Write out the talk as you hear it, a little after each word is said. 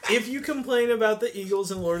if you complain about the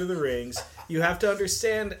Eagles in Lord of the Rings, you have to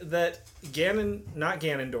understand that not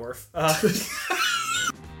Ganondorf.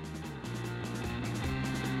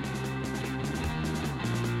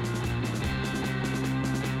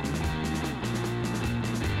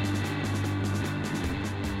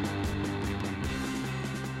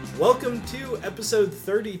 Welcome to episode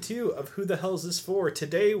 32 of Who the Hell's This For?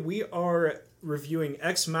 Today we are reviewing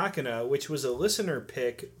Ex Machina, which was a listener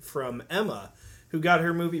pick from Emma, who got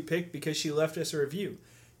her movie picked because she left us a review.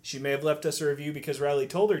 She may have left us a review because Riley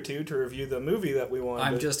told her to review the movie that we wanted.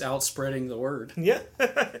 I'm just out spreading the word. Yeah.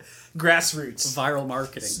 Grassroots. Viral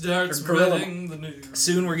marketing. Start spreading the news.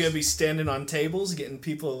 Soon we're going to be standing on tables getting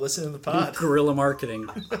people to listen to the pod. Guerrilla marketing.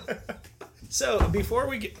 So, before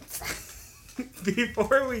we get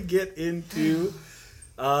into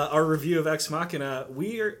our review of Ex Machina,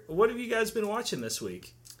 what have you guys been watching this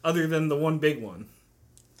week? Other than the one big one.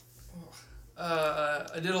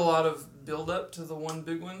 I did a lot of build-up to the one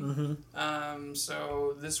big one. Mm-hmm.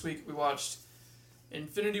 So this week we watched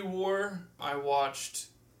Infinity War. I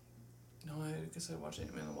guess I watched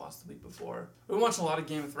Ant-Man and the Wasp the week before. We watched a lot of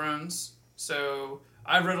Game of Thrones. So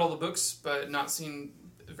I've read all the books, but not seen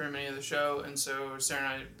very many of the show. And so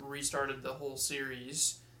Sarah and I restarted the whole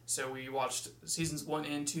series. So we watched seasons 1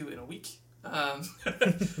 and 2 in a week.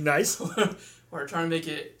 Nice. We're trying to make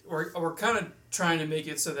it. We're kind of trying to make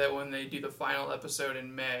it so that when they do the final episode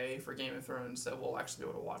in May for Game of Thrones, that we'll actually be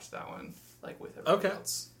able to watch that one with everybody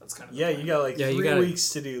else. That's kind of the plan. You got 3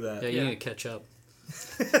 weeks to do that. Yeah, you need to catch up.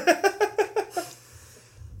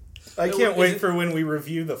 I can't wait for when we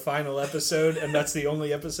review the final episode, and that's the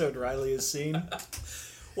only episode Riley has seen.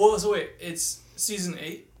 Well, so wait, it's season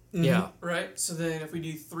 8. Mm-hmm. Yeah. Right. So then, if we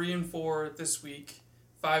do 3 and 4 this week,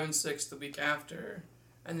 5 and 6 the week after,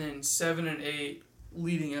 and then 7 and 8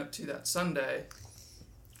 leading up to that Sunday.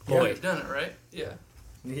 Boy, you've done it, right? Yeah.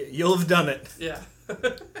 You'll have done it. Yeah.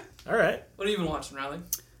 All right. What have you been watching, Riley?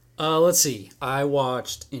 Let's see. I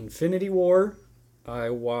watched Infinity War. I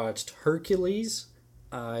watched Hercules.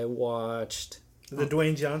 I watched the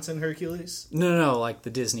Dwayne Johnson Hercules. No, like the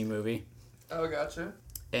Disney movie. Oh, gotcha.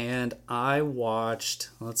 And I watched,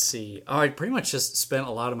 let's see, I pretty much just spent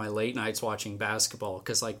a lot of my late nights watching basketball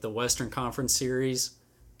because, the Western Conference series,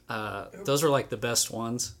 those were, the best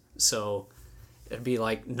ones. So it'd be,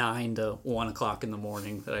 9 to 1 o'clock in the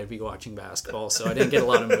morning that I'd be watching basketball. So I didn't get a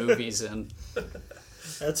lot of movies in.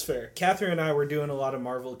 That's fair. Catherine and I were doing a lot of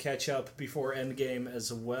Marvel catch-up before Endgame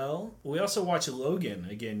as well. We also watched Logan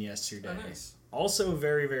again yesterday. Oh, nice. Also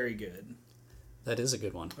very, very good. That is a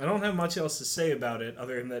good one. I don't have much else to say about it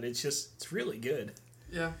other than that it's really good.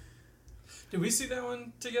 Yeah. Did we see that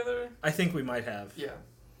one together? I think we might have. Yeah.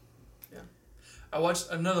 I watched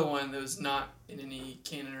another one that was not in any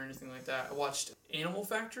canon or anything like that. I watched Animal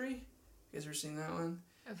Factory. You guys ever seen that one?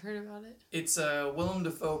 I've heard about it. It's a Willem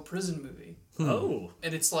Dafoe prison movie. Oh.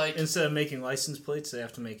 And it's instead of making license plates, they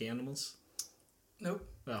have to make animals? Nope.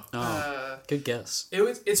 Oh. Good guess.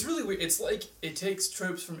 It's really weird. It's it takes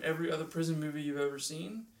tropes from every other prison movie you've ever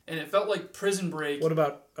seen. And it felt like Prison Break. What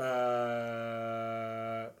about...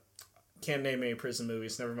 can't name any prison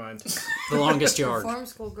movies, never mind. The Longest Yard. Reform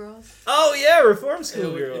School Girls. Oh, yeah, Reform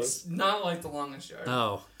School Girls. It's not like The Longest Yard.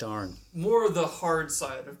 Oh, darn. More of the hard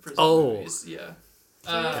side of prison movies. Yeah.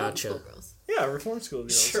 Gotcha. School Girls. Yeah, Reform School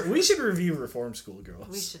Girls. Sure. We should review Reform School Girls.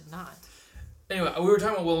 We should not. Anyway, we were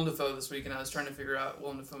talking about Willem Dafoe this week, and I was trying to figure out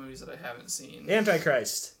Willem Dafoe movies that I haven't seen.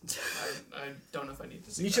 Antichrist. I don't know if I need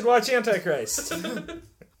to see You that. should watch Antichrist.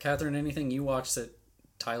 Catherine, anything you watched that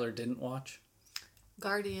Tyler didn't watch?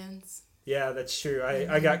 Guardians. Yeah, that's true.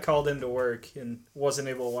 I got called into work and wasn't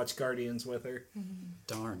able to watch Guardians with her.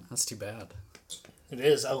 Darn, that's too bad. It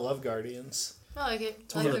is. I love Guardians. I like it.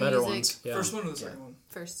 It's one of the better ones. Yeah. First one or the second one?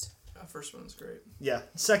 First. First one's great. Yeah,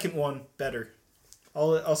 second one, better.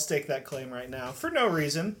 I'll stake that claim right now. For no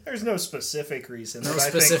reason. There's no specific reason. No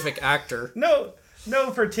specific actor. No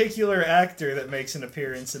particular actor that makes an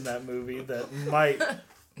appearance in that movie that might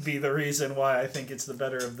be the reason why I think it's the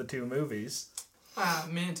better of the two movies.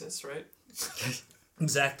 Mantis, right?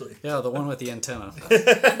 Exactly. Yeah, the one with the antenna.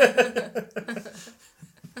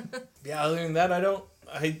 Yeah, other than that,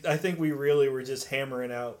 I think we really were just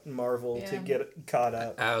hammering out Marvel to get caught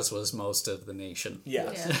up. As was most of the nation.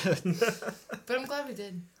 Yeah. But I'm glad we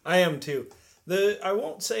did. I am too. I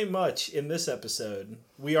won't say much in this episode.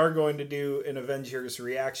 We are going to do an Avengers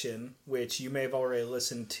reaction, which you may have already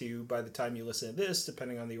listened to by the time you listen to this,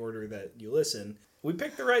 depending on the order that you listen. We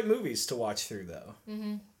picked the right movies to watch through, though.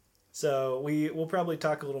 Mm-hmm. So we'll probably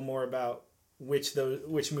talk a little more about which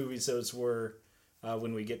movies those were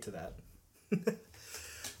when we get to that.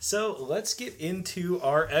 So let's get into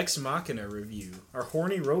our Ex Machina review, our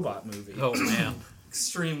horny robot movie. Oh man.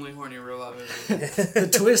 Extremely horny robot movie. The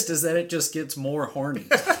twist is that it just gets more horny.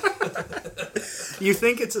 You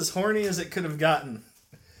think it's as horny as it could have gotten,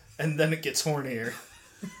 and then it gets hornier.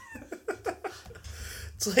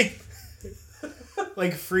 It's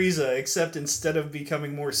like Frieza, except instead of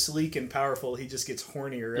becoming more sleek and powerful, he just gets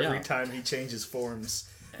hornier every Yeah. time he changes forms.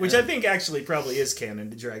 Which I think actually probably is canon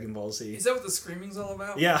to Dragon Ball Z. Is that what the screaming's all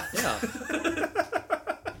about? Yeah, Yeah.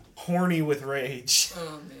 horny with rage.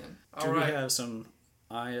 Oh man. Do All we right. have some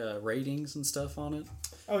ratings and stuff on it?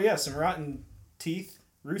 Oh yeah, some rotten teeth,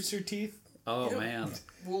 rooster teeth. Oh Yep. man.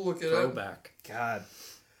 We'll look it up. Throwback. God.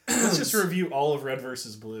 Let's just review all of Red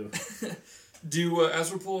vs. Blue.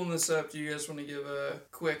 As we're pulling this up, do you guys want to give a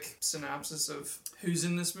quick synopsis of who's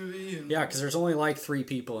in this movie? And Yeah, because there's only like 3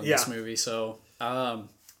 people in this Yeah. movie. So,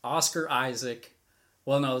 Oscar Isaac.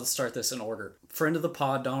 Well, no, let's start this in order. Friend of the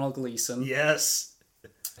pod, Donald Gleason, Yes.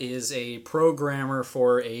 is a programmer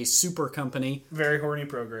for a super company. Very horny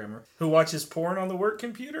programmer. Who watches porn on the work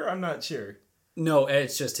computer? I'm not sure. No,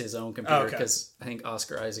 it's just his own computer Okay. because I think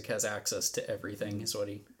Oscar Isaac has access to everything, is what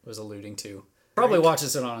he was alluding to. Probably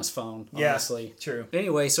watches it on his phone, honestly. Yeah, true.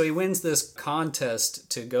 Anyway, so he wins this contest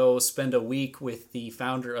to go spend a week with the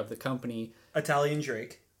founder of the company. Italian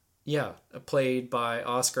Drake. Yeah, played by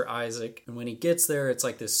Oscar Isaac. And when he gets there, it's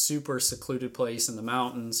like this super secluded place in the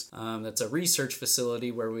mountains. That's a research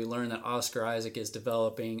facility where we learn that Oscar Isaac is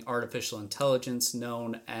developing artificial intelligence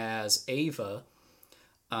known as Ava.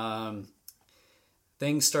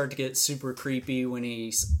 Things start to get super creepy when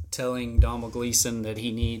he's telling Donald Gleason that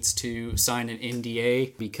he needs to sign an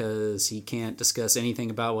NDA because he can't discuss anything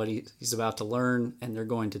about what he's about to learn, and they're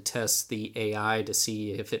going to test the AI to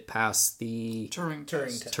see if it passed the Turing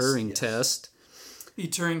test. Turing Yes. test. The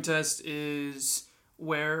Turing test is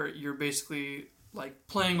where you're basically like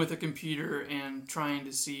playing with a computer and trying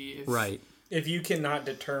to see if Right. If you cannot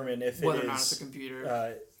determine if whether it or not it's a is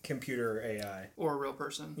computer computer or AI. or a real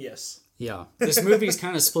person. Yes. Yeah. This movie's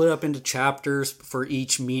kind of split up into chapters for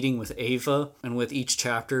each meeting with Ava, and with each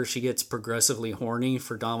chapter, she gets progressively horny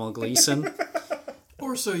for Donald Gleason.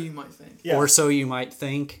 Or so you might think. Yeah. Or so you might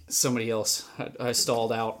think. Somebody else. I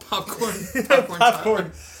stalled out. Popcorn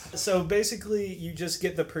Popcorn. So basically, you just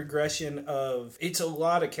get the progression of... It's a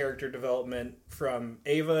lot of character development from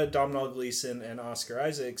Ava, Domhnall Gleeson, and Oscar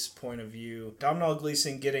Isaac's point of view. Domhnall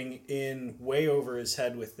Gleeson getting in way over his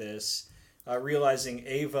head with this, realizing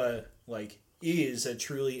Ava is a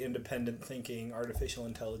truly independent thinking artificial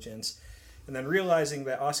intelligence, and then realizing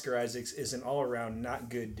that Oscar Isaacs is an all-around not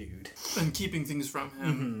good dude. And keeping things from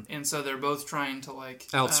him. And so they're both trying to like...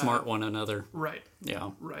 Outsmart one another. Right. Yeah.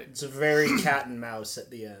 Right. It's a very cat and mouse at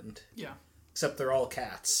the end. Yeah. Except they're all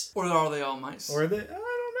cats. Or are they all mice? Or I don't know.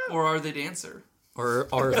 Or are they dancer? Or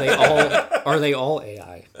are they all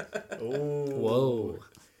AI? Oh.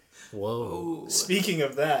 Whoa. Ooh. Speaking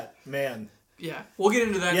of that, man. Yeah, we'll get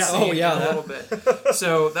into that Yeah. scene Oh, yeah, in a that- little bit.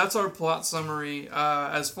 So that's our plot summary.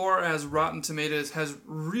 As far as Rotten Tomatoes has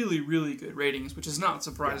really, really good ratings, which is not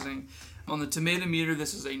surprising. On the tomato meter,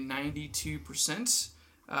 this is a 92%.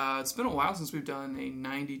 It's been a while since we've done a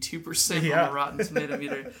 92% Yeah. on the Rotten Tomato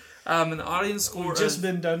meter. And the audience score We've just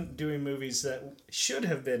of- been doing movies that should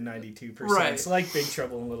have been 92%. Right. It's like Big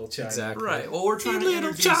Trouble in Little China. Exactly. right. Well, we're trying to Little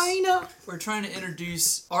introduce China. we're trying to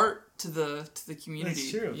introduce art to the community.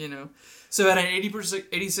 That's true. You know, so at an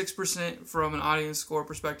 86% from an audience score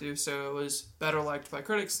perspective, so it was better liked by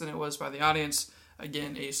critics than it was by the audience.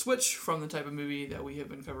 Again, a switch from the type of movie that we have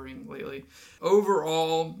been covering lately.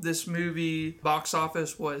 Overall, this movie box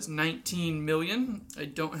office was 19 million. I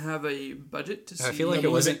don't have a budget to see. I feel like I it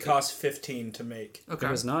believe wasn't. it cost 15 to make. Okay.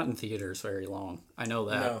 It was not in theaters very long. I know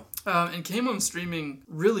that. No. And came on streaming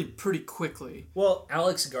really pretty quickly. Well,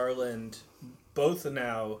 Alex Garland, both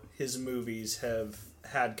now his movies have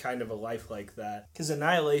had kind of a life like that. Because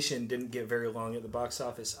Annihilation didn't get very long at the box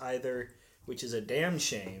office either, which is a damn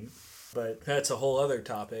shame. But that's a whole other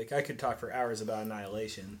topic. I could talk for hours about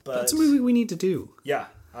Annihilation. But That's a movie we need to do. yeah,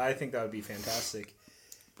 I think that would be fantastic.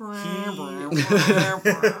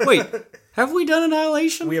 Wait, have we done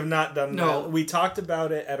Annihilation? We have not done No. We talked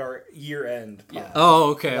about it at our year-end pod. Yeah.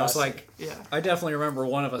 Oh, okay. I was Last- like, Yeah. I definitely remember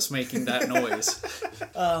one of us making that noise.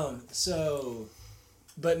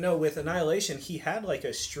 But no, with Annihilation, he had like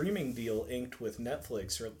a streaming deal inked with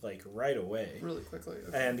Netflix right away. Really quickly.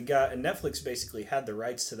 Okay. And Netflix basically had the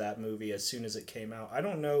rights to that movie as soon as it came out. I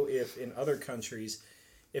don't know if in other countries,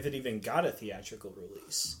 if it even got a theatrical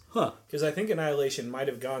release. Huh. Because I think Annihilation might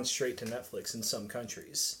have gone straight to Netflix in some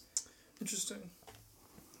countries. Interesting.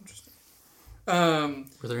 Were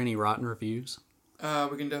there any rotten reviews?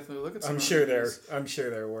 We can definitely look at some. I'm sure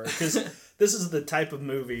there were, because this is the type of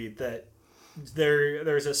movie that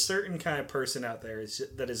there's a certain kind of person out there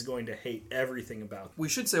that is going to hate everything about. We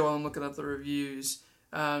should say while I'm looking up the reviews,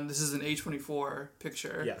 this is an A24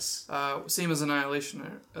 picture. Yes. Same as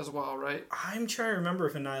Annihilation as well, right? I'm trying to remember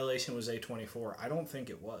if Annihilation was A24. I don't think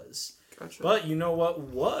it was. Gotcha. But you know what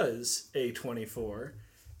was A24?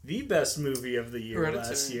 The best movie of the year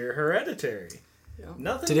last year, Hereditary. Yeah.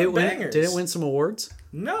 Nothing Did but it win? bangers. Did it win some awards?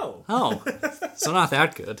 No. Oh, so not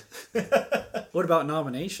that good. What about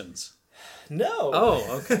nominations? No.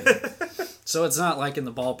 Oh, okay. So it's not like in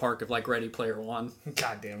the ballpark of like Ready Player One.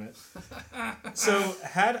 God damn it. So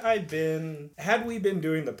had we been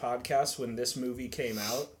doing the podcast when this movie came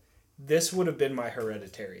out, this would have been my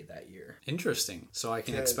Hereditary that year. Interesting. So I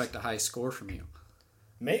can expect a high score from you.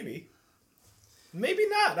 Maybe. Maybe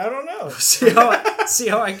not. I don't know. See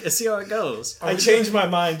how it goes. I changed my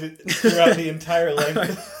mind throughout the entire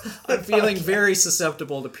length. I'm feeling very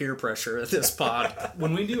susceptible to peer pressure at this pod.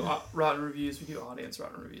 When we do rotten reviews, we do audience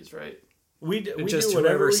rotten reviews, right? We Just do whatever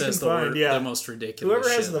whoever we says can the find. word, Yeah. the most ridiculous. Whoever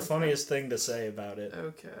has shit. the funniest thing to say about it.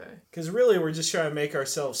 Okay. Because really, we're just trying to make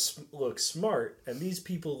ourselves look smart, and these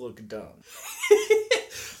people look dumb.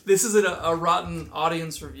 This is a rotten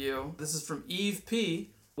audience review. This is from Eve P.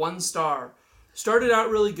 1 star. Started out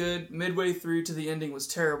really good. Midway through to the ending was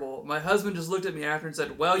terrible. My husband just looked at me after and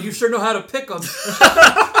said, "Well, you sure know how to pick them."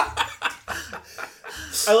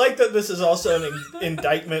 I like that this is also an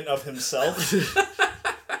indictment of himself.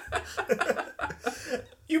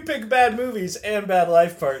 You pick bad movies and bad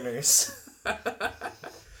life partners.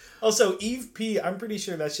 Also, Eve P, I'm pretty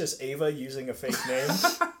sure that's just Ava using a fake name.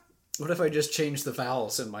 What if I just change the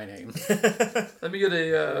vowels in my name? Let me get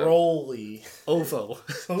a... Rolly. Ovo.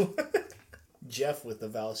 Jeff with the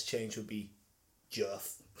vowels change would be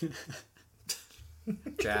Jeff.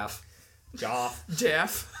 Jaff. Joff.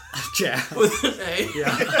 Jaff. Jaff. With an A.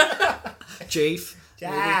 Yeah. Jafe.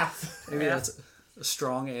 Jaff. Maybe that's a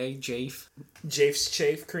strong A. Jafe. Jafe's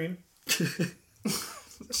Chafe Cream.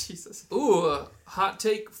 Jesus. Ooh, a hot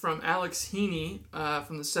take from Alex Heaney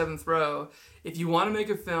from the 7th Row. If you want to make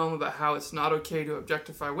a film about how it's not okay to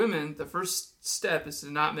objectify women, the first step is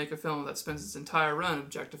to not make a film that spends its entire run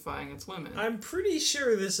objectifying its women. I'm pretty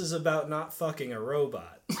sure this is about not fucking a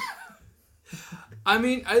robot. I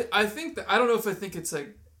mean, I think that... I don't know if I think it's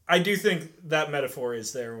like... I do think that metaphor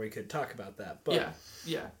is there and we could talk about that. But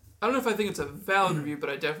Yeah. I don't know if I think it's a valid review, but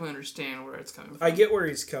I definitely understand where it's coming from. I get where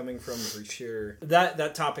he's coming from for sure.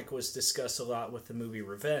 That topic was discussed a lot with the movie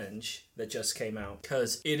Revenge that just came out,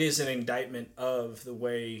 because it is an indictment of the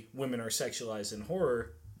way women are sexualized in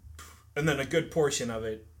horror, and then a good portion of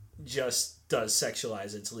it just does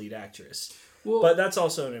sexualize its lead actress. Well, But that's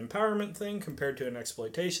also an empowerment thing compared to an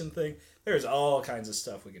exploitation thing. There's all kinds of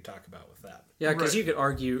stuff we could talk about with that. Yeah, because Right. you could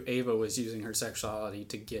argue Ava was using her sexuality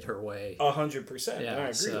to get her way. 100%. Yeah, I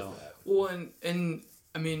agree so- with that. Well, and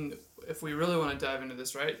I mean, if we really want to dive into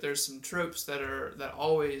this, right? There's some tropes that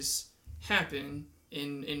always happen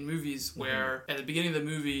in movies where at the beginning of the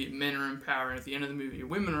movie men are in power, and at the end of the movie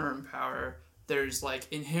women are in power. There's like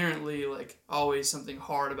inherently like always something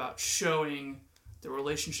hard about showing the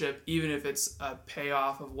relationship, even if it's a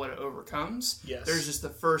payoff of what it overcomes. Yes. There's just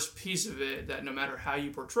the first piece of it that no matter how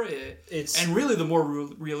you portray it, It's and really the more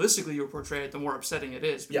realistically you portray it, the more upsetting it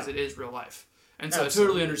is, because Yeah. it is real life. And so Absolutely. I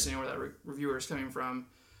totally understand where that reviewer is coming from,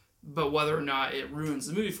 but whether or not it ruins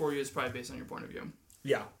the movie for you is probably based on your point of view.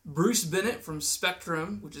 yeah. Bruce Bennett from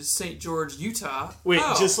Spectrum, which is St. George, Utah. Wait,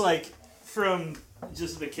 Oh. just like from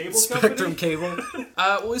just the cable Spectrum company? Cable.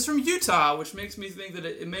 Well, he's from Utah, which makes me think that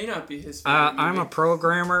it may not be his favorite I'm a movie.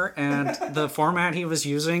 programmer, and the format he was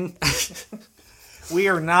using. We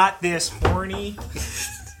are not this horny.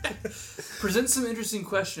 Presents some interesting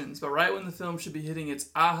questions, but right when the film should be hitting its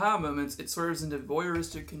aha moments, it swerves into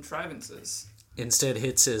voyeuristic contrivances. Instead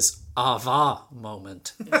hits his ava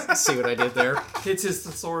moment. See what I did there? Hits his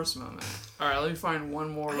thesaurus moment. All right, let me find one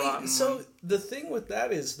more rotten So one. the thing with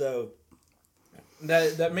that is, though,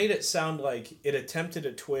 that made it sound like it attempted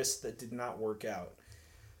a twist that did not work out.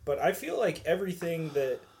 But I feel like every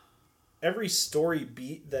story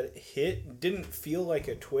beat that it hit didn't feel like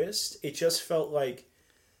a twist. It just felt like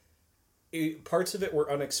parts of it were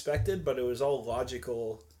unexpected, but it was all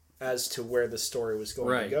logical as to where the story was going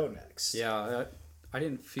Right. to go next. Yeah, I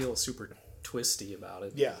didn't feel super twisty about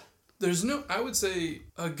it. Yeah. There's no, I would say,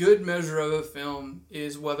 a good measure of a film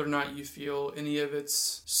is whether or not you feel any of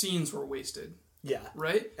its scenes were wasted, Yeah.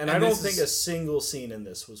 right? And I don't this think is- a single scene in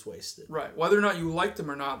this was wasted. Right. Whether or not you like them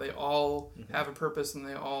or not, they all have a purpose and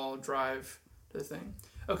they all drive the thing.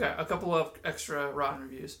 Okay, a couple of extra Rotten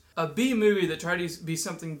reviews. A B movie that tried to be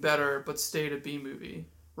something better but stayed a B movie.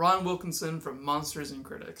 Ron Wilkinson from Monsters and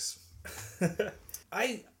Critics.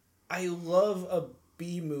 I love a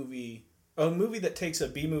B movie. A movie that takes a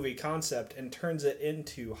B movie concept and turns it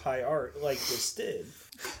into high art like this did.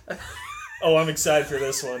 Oh, I'm excited for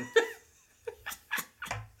this one.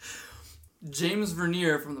 James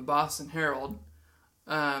Vernier from the Boston Herald,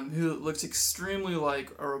 who looks extremely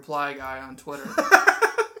like a reply guy on Twitter.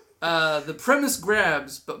 The premise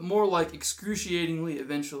grabs, but more like excruciatingly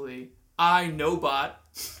eventually. I Nobot.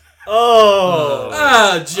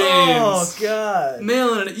 Oh. James. Oh, God.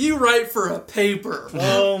 Mailing it. You write for a paper.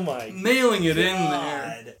 Oh, my Mailing it in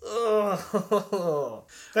there. Oh.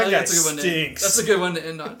 I That think guy that's a good one to- stinks. That's a good one to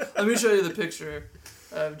end on. Let me show you the picture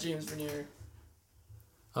of James Vernier.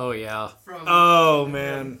 Oh yeah, From Oh,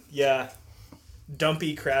 man. Yeah.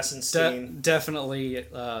 Dumpy Krasenstein. definitely.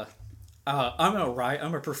 I'm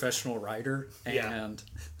a professional writer, and Yeah.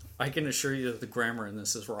 I can assure you that the grammar in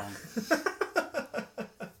this is wrong.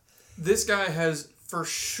 This guy has for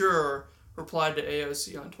sure replied to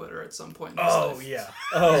AOC on Twitter at some point in his Oh, life. yeah.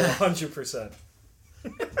 Oh, 100%.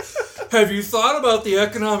 Have you thought about the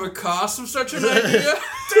economic cost of such an idea?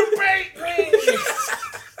 Debate me!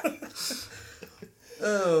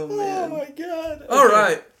 Oh, Oh, man. my God. All Okay.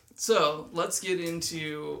 right. So, let's get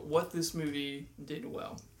into what this movie did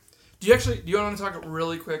well. Do you want to talk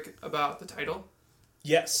really quick about the title?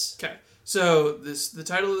 Yes. Okay. So, the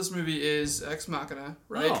title of this movie is Ex Machina,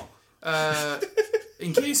 right? Oh.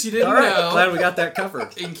 In case you didn't All right, know. glad we got that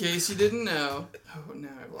covered. In case you didn't know. Oh, now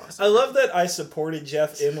I've lost it. I love that I supported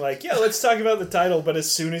Jeff in like, yeah, let's talk about the title, but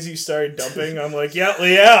as soon as you started dumping, I'm like,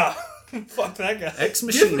 yeah. Fuck that guy. Ex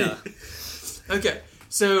Machina. Okay.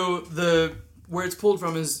 So, where it's pulled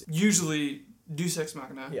from is usually Deus Ex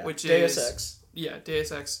Machina, Yeah. which Deus is... Ex. Yeah,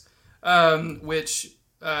 Deus Ex. Which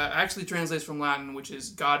actually translates from Latin, which is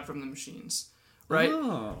God from the Machines. Right?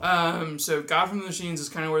 Oh. So God from the Machines is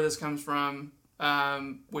kind of where this comes from.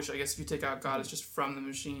 Which I guess if you take out God, it's just from the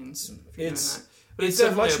machines. If you're It's- doing that. But It's a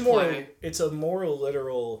definitely much more. play. It's a more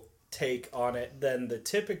literal take on it than the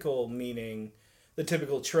typical meaning, the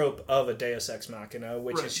typical trope of a Deus Ex Machina,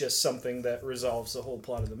 which Right. is just something that resolves the whole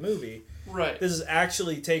plot of the movie. Right. This is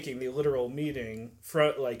actually taking the literal meaning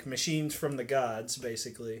from like machines from the gods,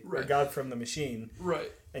 basically, or Right. God from the machine,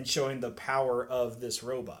 Right. and showing the power of this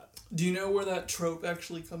robot. Do you know where that trope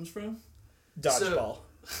actually comes from? Dodgeball.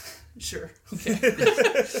 Sure. Okay.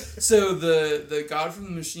 So the God from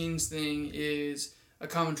the Machines thing is a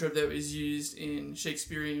common trope that was used in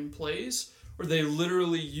Shakespearean plays, where they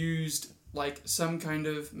literally used like some kind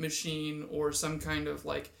of machine or some kind of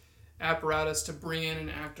like apparatus to bring in an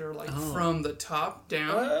actor like from the top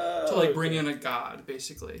down to like bring in a god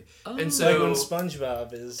basically. And so Like when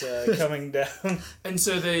SpongeBob is coming down. and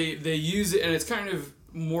so they use it, and it's kind of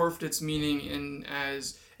morphed its meaning in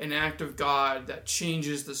as an act of God that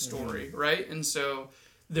changes the story, right? And so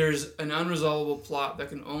there's an unresolvable plot that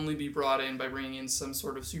can only be brought in by bringing in some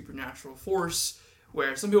sort of supernatural force,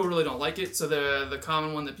 where some people really don't like it. So the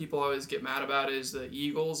common one that people always get mad about is the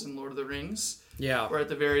Eagles in Lord of the Rings, Yeah. where at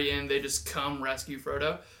the very end they just come rescue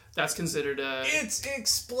Frodo. That's considered a... It's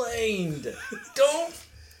explained. Don't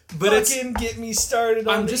But it's... fucking get me started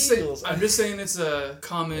on I'm the just Eagles. saying. I'm just saying it's a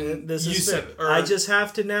common This is use fair. of it. Or, I just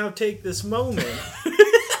have to now take this moment.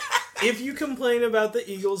 If you complain about the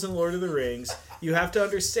Eagles in Lord of the Rings, you have to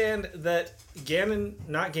understand that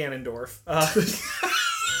not Ganondorf.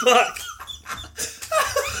 Fuck.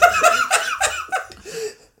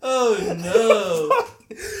 Oh no!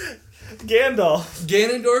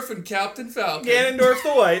 Ganondorf and Captain Falcon. Ganondorf the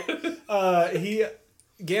White.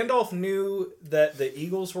 Gandalf knew that the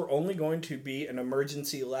Eagles were only going to be an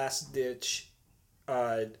emergency last-ditch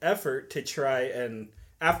effort to try and,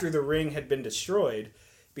 after the ring had been destroyed,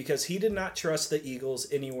 because he did not trust the Eagles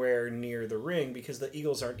anywhere near the ring, because the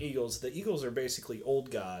Eagles aren't Eagles. The Eagles are basically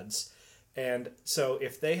old gods. And so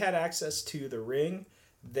if they had access to the ring,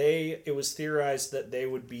 it was theorized that they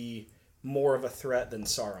would be more of a threat than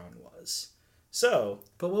Sauron was. So...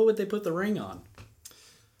 But what would they put the ring on?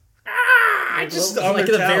 just Like on the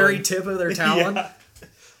their talon. very tip of their talon? Yeah.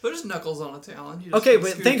 There's knuckles on a talon. You just Okay,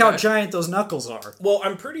 but scoot think it how back. giant those knuckles are. Well,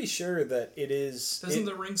 I'm pretty sure that it is. Doesn't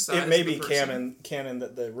the ring size It may the be person? canon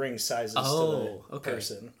that the ring sizes Oh, to the okay.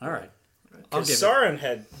 person. All right. I'll Because give it. Sauron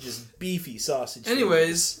had just beefy sausage.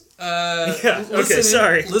 Anyways, Yeah, okay, listen in-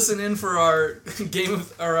 sorry. Listen in for our Game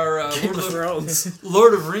of Game of Thrones.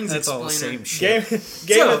 Lord of Rings That's all the explainer. same shit.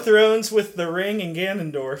 Game So- of Thrones with the ring and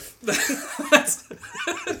Ganondorf.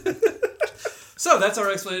 So that's our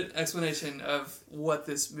explanation of what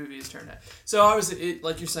this movie has turned out. So obviously,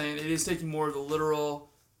 like you're saying, it is taking more of the literal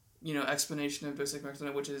explanation of Deus Ex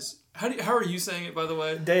Machina, which is how are you saying it, by the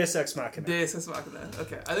way? Deus Ex Machina. Deus Ex Machina.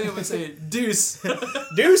 Okay, I think I'm gonna say Deuce.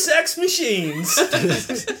 Deus Ex Machines.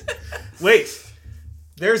 Wait,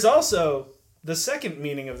 there's also the second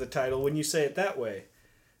meaning of the title when you say it that way.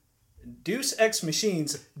 Deus Ex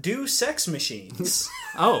Machines, do sex machines.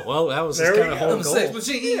 Oh, well, that was There kind we of go. whole I'm a goal. sex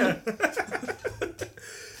machine. Yeah.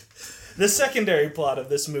 The secondary plot of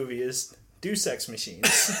this movie is do sex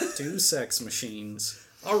machines. Two sex machines.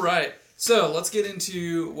 All right, so let's get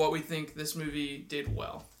into what we think this movie did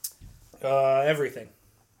well. Everything.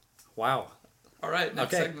 Wow. All right,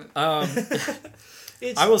 next Okay. segment.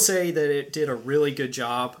 I will say that it did a really good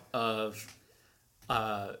job of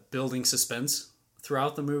building suspense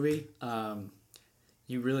throughout the movie.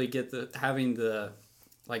 You really get having the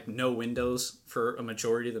no windows for a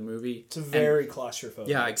majority of the movie. It's very claustrophobic.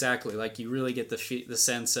 Yeah, exactly. Like you really get the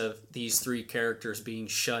sense of these three characters being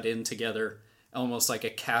shut in together, almost like a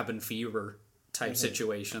cabin fever type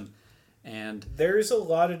situation. And There's a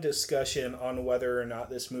lot of discussion on whether or not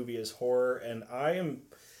this movie is horror, and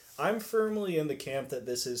I'm firmly in the camp that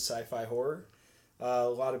this is sci-fi horror. A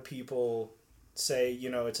lot of people say,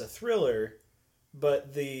 it's a thriller,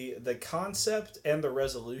 but the concept and the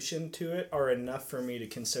resolution to it are enough for me to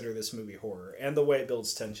consider this movie horror, and the way it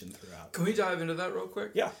builds tension throughout. Can we dive into that real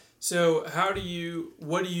quick? Yeah. So,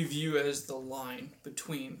 what do you view as the line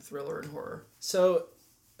between thriller and horror? So,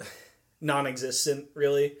 non-existent,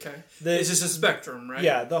 really. Okay, The- it's just a spectrum, right?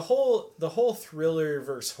 Yeah, the whole thriller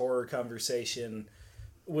versus horror conversation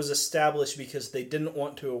was established because they didn't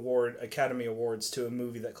want to award Academy Awards to a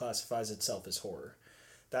movie that classifies itself as horror.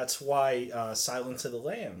 That's why Silence of the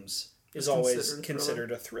Lambs is always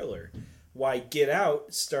considered a thriller. Why Get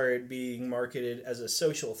Out started being marketed as a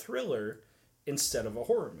social thriller instead of a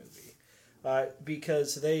horror movie.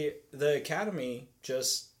 Because the Academy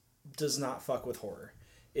just does not fuck with horror.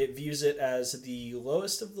 It views it as the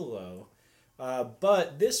lowest of the low.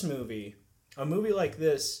 But this movie, a movie like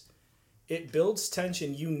this, it builds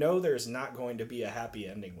tension. There's not going to be a happy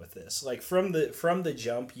ending with this. Like from the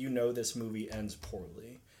jump, this movie ends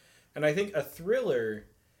poorly. And I think a thriller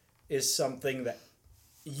is something that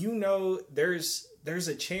there's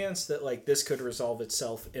a chance that this could resolve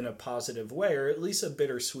itself in a positive way, or at least a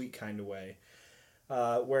bittersweet kind of way.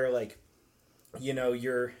 Where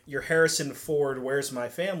your Harrison Ford Where's My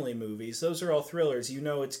Family movies, those are all thrillers.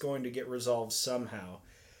 It's going to get resolved somehow.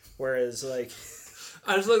 Whereas I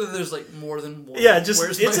just like that there's more than one. yeah, just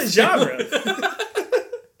Where's it's my a family? genre.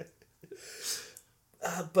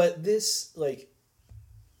 But this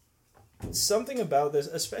something about this,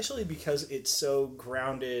 especially because it's so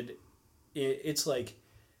grounded, it's like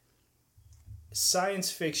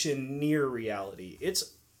science fiction near reality.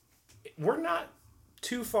 We're not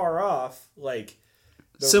too far off. The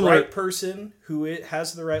Similar- right person who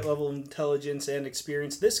has the right level of intelligence and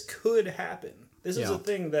experience, this could happen. This is Yeah. a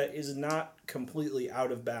thing that is not completely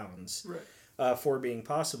out of bounds Right. for being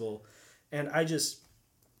possible. And I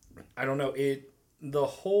don't know, the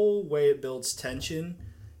whole way it builds tension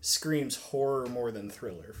screams horror more than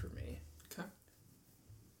thriller for me. Okay.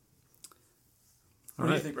 What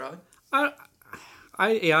do you think, Riley?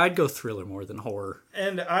 I'd go thriller more than horror.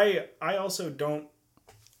 And I also don't.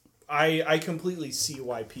 I completely see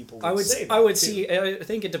why people would say that. I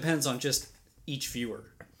think it depends on just each viewer.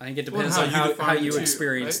 I think it depends how on you how define you it too,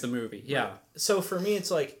 experience right? the movie. Yeah. So for me,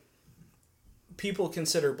 it's people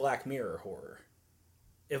consider Black Mirror horror.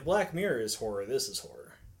 If Black Mirror is horror, this is horror.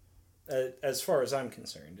 As far as I'm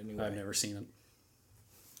concerned, anyway. I've never seen it.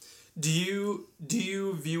 Do you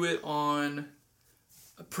view it on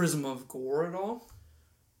a prism of gore at all,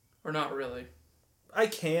 or not really? I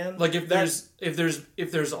can. If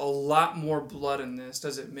there's a lot more blood in this,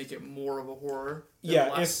 does it make it more of a horror? than Yeah,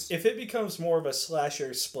 less? if it becomes more of a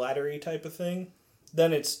slasher splattery type of thing,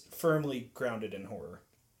 then it's firmly grounded in horror.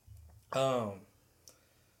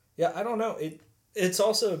 Yeah, I don't know. It's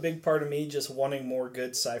also a big part of me just wanting more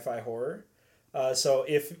good sci-fi horror. So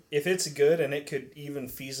if it's good and it could even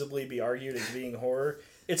feasibly be argued as being horror,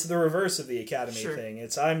 it's the reverse of the Academy Sure. thing.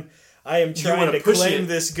 I am trying wanna to push claim it.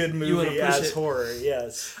 this good You wanna movie push as it. horror.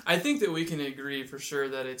 Yes. I think that we can agree for sure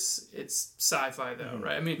that it's sci-fi though, Mm-hmm.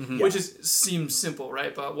 right? I mean, which seems simple,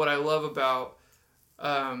 right? But what I love about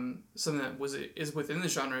something that is within the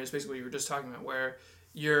genre is basically what you were just talking about, where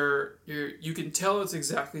you can tell it's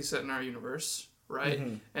exactly set in our universe, right?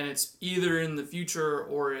 Mm-hmm. And it's either in the future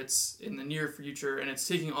or it's in the near future, and it's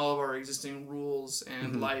taking all of our existing rules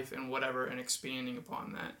and life and whatever and expanding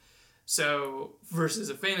upon that. So versus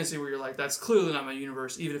a fantasy where you're like, that's clearly not my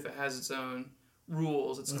universe, even if it has its own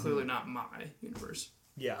rules, it's clearly not my universe.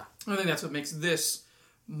 Yeah. I think that's what makes this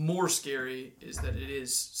more scary is that it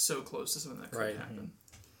is so close to something that could Right. happen.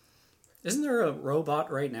 Isn't there a robot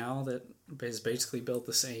right now that is basically built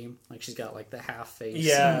the same? Like she's got like the half face.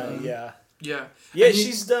 Yeah, Yeah. yeah, And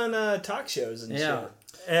she's done talk shows and Yeah. shit.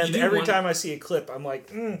 And You do every wonder- time I see a clip, I'm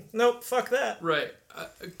like, nope, fuck that. Right.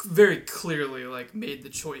 Very clearly, like, made the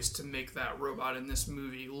choice to make that robot in this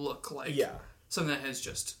movie look like Yeah. something that has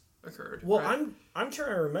just occurred. Well, right? I'm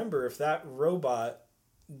trying to remember if that robot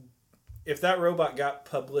got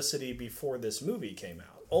publicity before this movie came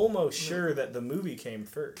out. Almost sure that the movie came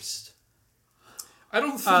first. I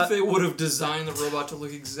don't think they would have designed the robot to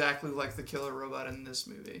look exactly like the killer robot in this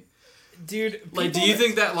movie. Dude, Like, do you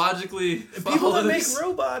think that logically people that make follows?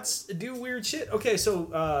 robots do weird shit? Okay,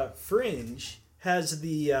 so Fringe has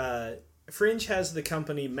the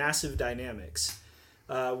company Massive Dynamics,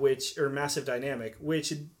 Massive Dynamic,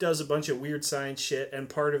 which does a bunch of weird science shit, and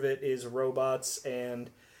part of it is robots and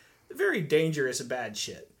very dangerous bad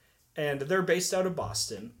shit. And they're based out of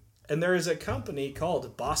Boston. And there is a company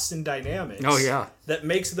called Boston Dynamics. Oh, yeah. That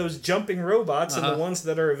makes those jumping robots and the ones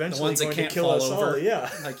that are The eventually ones that going to can't kill fall us over. all. Yeah.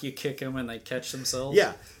 Like you kick them and they catch themselves.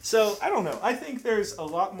 Yeah. So I don't know. I think there's a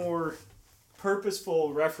lot more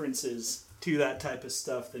purposeful references to that type of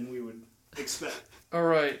stuff than we would expect. All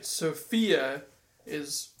right, Sophia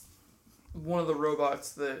is one of the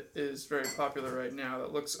robots that is very popular right now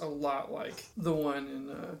that looks a lot like the one in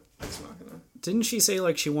Ex Machina. Didn't she say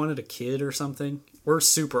like she wanted a kid or something? We're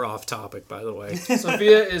super off topic, by the way.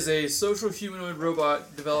 Sophia is a social humanoid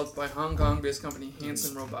robot developed by Hong Kong-based company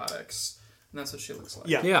Hanson Robotics. And that's what she looks like.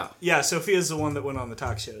 Yeah. Yeah. Yeah, Sophia's the one that went on the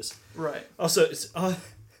talk shows. Right. Also, it's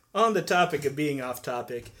on the topic of being off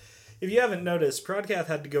topic, if you haven't noticed, Prodcath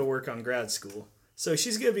had to go work on grad school. So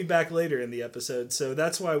she's going to be back later in the episode, so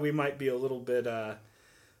that's why we might be a little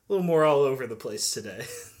more all over the place today.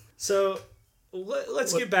 So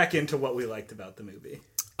let's get back into what we liked about the movie.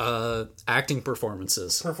 Acting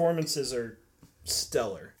performances. Performances are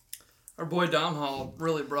stellar. Our boy Dom Hall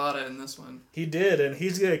really brought it in this one. He did, and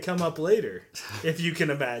he's going to come up later, if you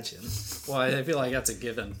can imagine. Well, I feel like that's a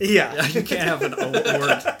given. Yeah. You can't have an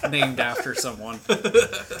award named after someone.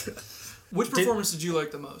 Which performance did you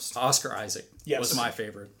like the most? Oscar Isaac Yes. was my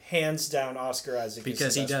favorite. Hands down, Oscar Isaac Because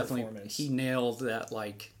is he the best definitely performance. he nailed that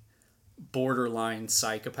like borderline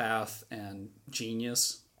psychopath and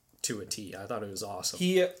genius to a T. I thought it was awesome.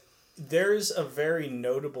 There's a very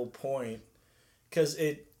notable point because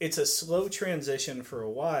it's a slow transition for a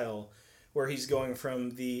while where he's going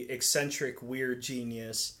from the eccentric weird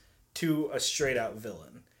genius to a straight out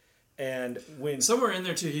villain. And when Somewhere in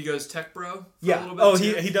there too, he goes tech bro. For a yeah, little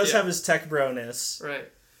bit too. he does Yeah. have his tech broness. Right.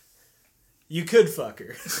 You could fuck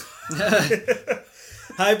her.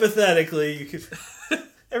 Hypothetically, you could.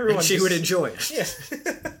 Everyone and she just- would enjoy it. Yeah.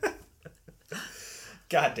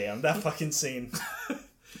 God damn, that fucking scene.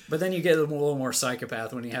 But then you get a little more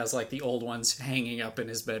psychopath when he has like the old ones hanging up in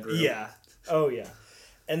his bedroom. Yeah. Oh yeah.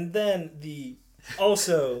 And then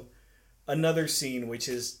also another scene which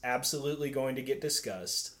is absolutely going to get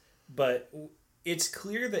discussed, but it's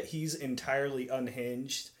clear that he's entirely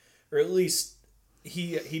unhinged, or at least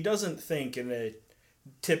he doesn't think in a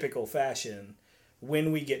typical fashion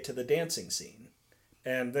when we get to the dancing scene.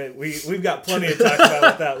 And we've got plenty to talk about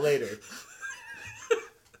with that later.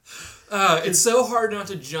 It's so hard not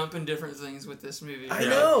to jump in different things with this movie. I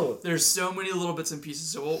know. There's so many little bits and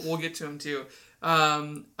pieces, so we'll get to them too.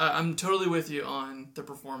 I'm totally with you on the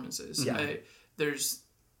performances. Yeah. There's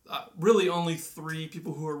really only 3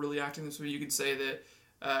 people who are really acting this movie. You could say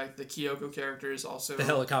that the Kyoko character is also... The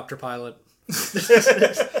helicopter pilot.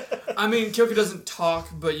 I mean, Kyoko doesn't talk,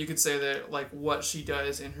 but you could say that like what she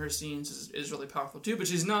does in her scenes is really powerful too, but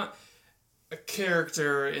she's not a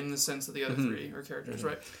character in the sense that the other 3 are characters,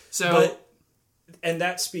 right? So... And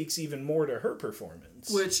that speaks even more to her performance.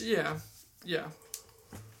 Which, yeah.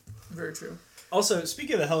 Very true. Also,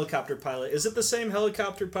 speaking of the helicopter pilot, is it the same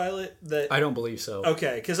helicopter pilot that... I don't believe so.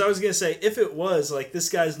 Okay, because I was going to say, if it was, like, this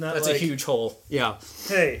guy's not That's like... a huge hole. Yeah.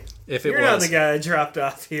 Hey, If it you're not was. the guy I dropped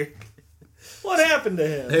off here. What happened to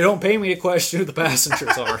him? They don't pay me to question who the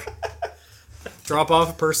passengers are. Drop off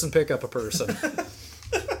a person, pick up a person.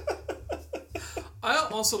 I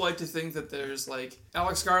also like to think that there's like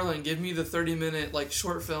Alex Garland, give me the 30-minute like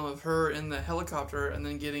short film of her in the helicopter and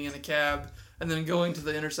then getting in a cab and then going to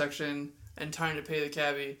the intersection and trying to pay the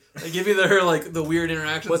cabbie. Like give me her like the weird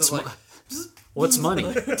interactions What's of like What's money?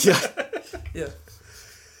 Yeah. yeah.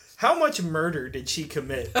 How much murder did she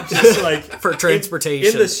commit? Just like For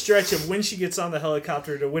transportation. in the stretch of when she gets on the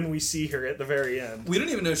helicopter to when we see her at the very end. We don't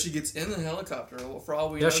even know if she gets in the helicopter. Well, for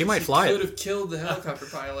all we Yeah, know, she might fly it. could have killed the helicopter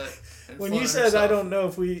pilot. And When flown you said herself. I don't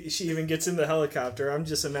know if she even gets in the helicopter, I'm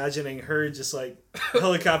just imagining her just like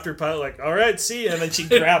helicopter pilot, like, all right, see ya, and then she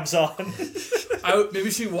grabs on.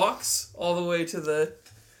 Maybe she walks all the way to the.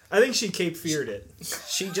 I think she Cape Feared it.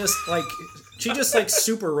 She just like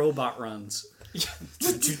super robot runs.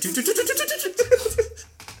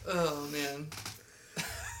 Oh man.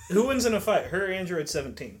 Who wins in a fight? Her or Android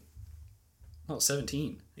 17? Oh,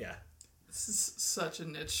 17. Yeah. This is such a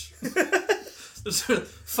niche. There's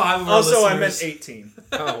 5 of our Also, I listeners. meant 18.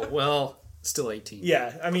 Oh, well, still 18.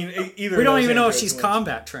 Yeah, I mean, either. We of don't those even know if androids she's wins.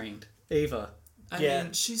 combat trained, Ava. I Yeah.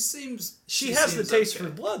 mean, she seems. She has the seems taste okay. for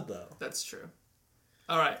blood, though. That's true.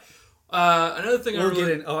 All right. Another thing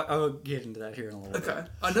I'll get into that here in a little bit. Okay.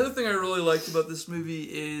 Another thing I really liked about this movie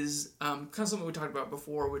is kind of something we talked about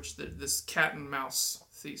before, which this cat and mouse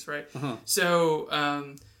thief, right? Uh-huh.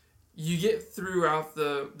 So you get throughout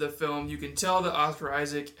the film, you can tell that Oscar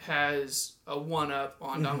Isaac has a one-up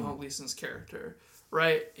on Domhnall Gleeson's character,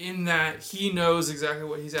 right? In that he knows exactly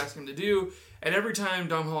what he's asking him to do, and every time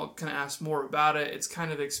Domhnall kind of asks more about it, it's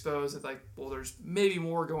kind of exposed that, like, well, there's maybe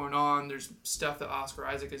more going on. There's stuff that Oscar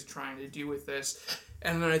Isaac is trying to do with this.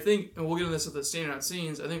 And then I think, and we'll get into this with the standout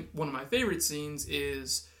scenes, I think one of my favorite scenes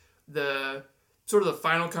is the sort of the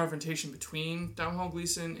final confrontation between Domhnall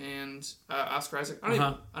Gleeson and Oscar Isaac. I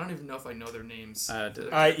don't even know if I know their names. I It's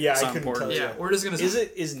couldn't not tell important. you. Yeah, we're just gonna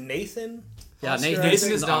say Is Nathan? Yeah, Oscar Nathan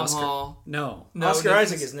Nathan is and Oscar. Domhnall. No. No, Oscar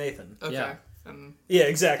Nathan's- Isaac is Nathan. Okay. Yeah. And Yeah,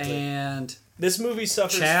 exactly. And This movie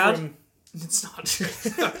suffers Chad? from it's not.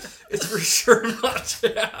 It's for sure not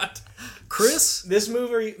Chad. Chris? this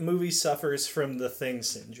movie suffers from the Thing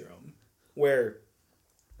syndrome, where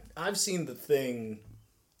I've seen the Thing,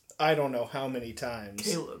 I don't know how many times.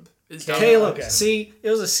 Caleb is Caleb. okay. See,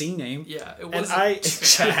 it was a C name. Yeah, it And wasn't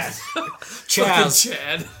Chad, Chaz. Fucking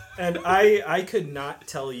Chad. and I could not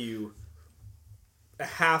tell you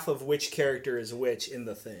half of which character is which in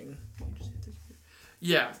the Thing.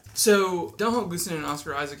 Yeah. So Domhnall Gleeson and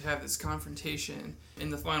Oscar Isaac have this confrontation in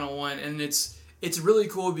the final one, and it's really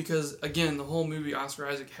cool because, again, the whole movie Oscar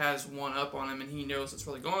Isaac has one up on him, and he knows what's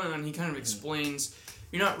really going on. And he kind of explains,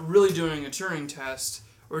 you're not really doing a Turing test,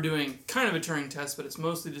 or doing kind of a Turing test, but it's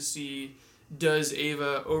mostly to see, does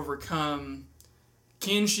Ava overcome,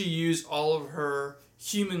 can she use all of her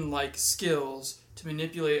human-like skills to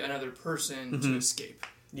manipulate another person to escape?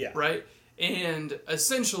 Yeah. Right? And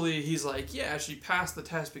essentially, he's like, yeah, she passed the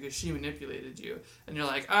test because she manipulated you. And you're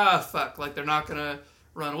like, fuck, like, they're not going to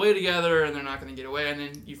run away together, and they're not going to get away. And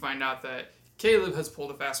then you find out that Caleb has pulled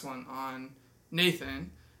a fast one on Nathan,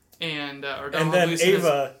 and then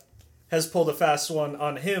Ava has pulled a fast one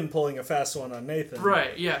on him, pulling a fast one on Nathan.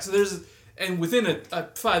 Right, yeah. So there's... And within a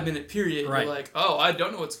 5-minute period, Right. you're like, oh, I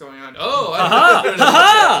don't know what's going on. Oh, I don't know.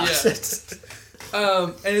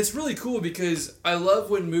 Yeah. And it's really cool because I love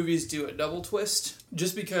when movies do a double twist,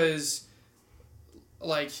 just because,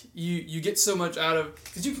 like, you get so much out of...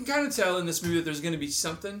 Because you can kind of tell in this movie that there's going to be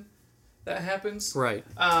something that happens. Right.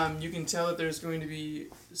 You can tell that there's going to be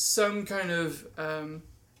some kind of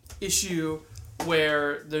issue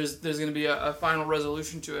where there's going to be a final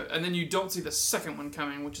resolution to it. And then you don't see the second one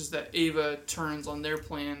coming, which is that Ava turns on their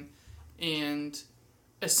plan and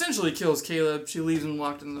essentially kills Caleb. She leaves him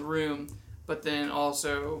locked in the room, but then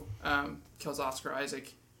also kills Oscar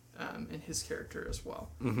Isaac and his character as well.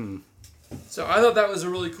 Mm-hmm. So I thought that was a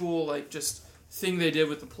really cool, like, just thing they did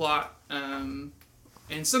with the plot. And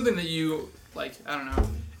something that you, like, I don't know,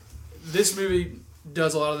 this movie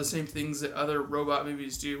does a lot of the same things that other robot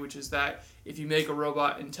movies do, which is that if you make a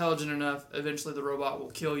robot intelligent enough, eventually the robot will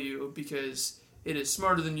kill you because it is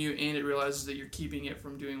smarter than you and it realizes that you're keeping it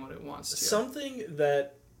from doing what it wants to. Something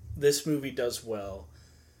that this movie does well,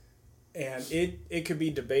 and it could be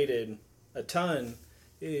debated a ton,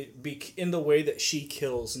 in the way that she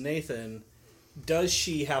kills Nathan. Does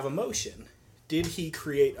she have emotion? Did he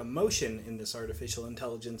create emotion in this artificial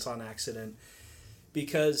intelligence on accident?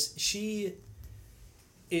 Because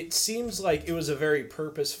it seems like it was a very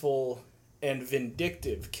purposeful and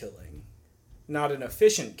vindictive killing, not an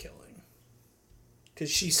efficient killing. Because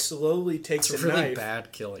she slowly takes It's a a really knife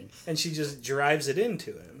bad killing. and she just drives it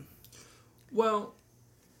into him. Well,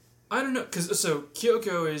 I don't know, because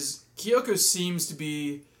Kyoko seems to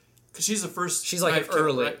be, because she's the first. She's like knife an killer,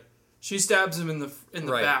 early. right? She stabs him in the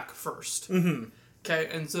Right. back first. Mm-hmm. Okay,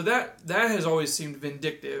 and so that has always seemed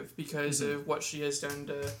vindictive because of what she has done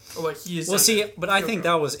to, or what he has done. Well, see, to but I think Kyoko.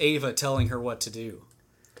 that was Ava telling her what to do.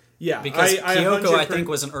 Yeah, Because Kyoko, I 100% think,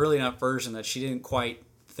 was an early enough version that she didn't quite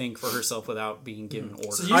think for herself without being given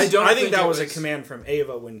orders. So you I don't think think that it was a was- command from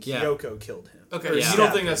Ava when Yeah. Kyoko killed him. Okay, Or so you stabbed don't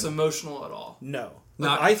think him. that's emotional at all? No.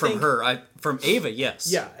 Not I from think, her. From Ava,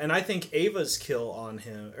 yes. Yeah, and I think Ava's kill on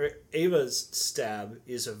him, or Ava's stab,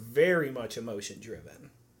 is a very much emotion driven.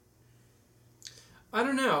 I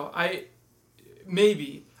don't know.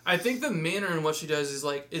 Maybe. I think the manner in what she does is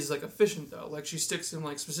like efficient though. Like she sticks him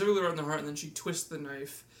like specifically right in the heart, and then she twists the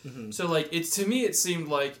knife. Mm-hmm. So like to me, it seemed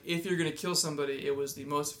like if you're gonna kill somebody, it was the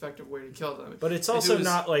most effective way to kill them. But it's If it also was-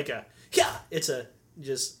 not like a yeah. It's a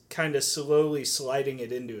just kind of slowly sliding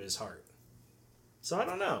it into his heart. So I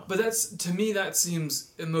don't know. But to me that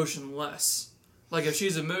seems emotionless. Like if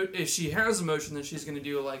if she has emotion, then she's gonna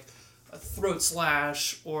do like a throat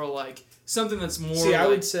slash or like something that's more. See, I like,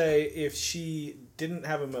 would say if she didn't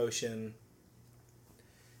have emotion,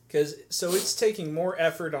 because so it's taking more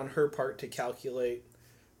effort on her part to calculate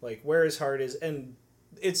like where his heart is, and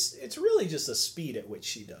it's really just the speed at which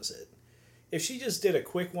she does it. If she just did a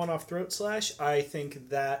quick one-off throat slash, I think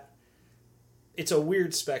that it's a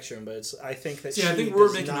weird spectrum, but I think that See, she I think we're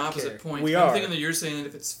does making not opposite care. points. We I'm are. thinking that you're saying that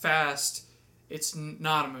if it's fast, it's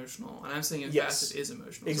not emotional, and I'm saying if Yes. fast, it is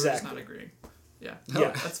emotional. Exactly. So we're just not agreeing. Yeah,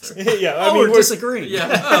 Yeah, that's fair. yeah. Oh, we're we're disagreeing. Yeah,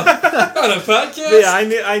 on a podcast.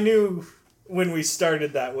 Yeah, I knew when we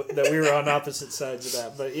started that we were on opposite sides of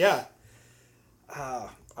that. But yeah,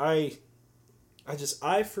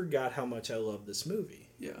 I forgot how much I love this movie.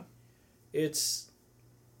 Yeah.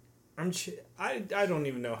 I don't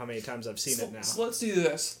even know how many times I've seen it now. So let's do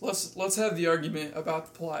this. Let's have the argument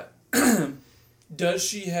about the plot. Does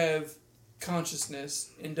she have consciousness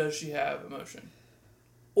and does she have emotion,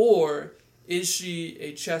 or is she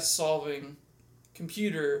a chess-solving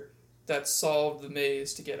computer that solved the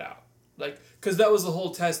maze to get out? Like, because that was the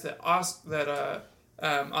whole test that Oscar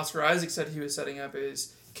Isaac said he was setting up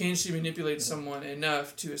is, can she manipulate someone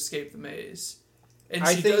enough to escape the maze? And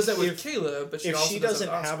I she think does that with if- Caleb, but she If also she does it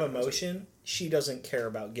doesn't with have Oscar. emotion, she doesn't care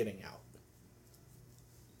about getting out.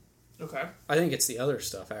 Okay. I think it's the other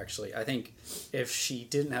stuff, actually. I think if she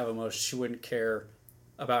didn't have emotion, she wouldn't care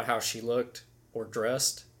about how she looked or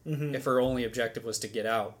dressed. Mm-hmm. If her only objective was to get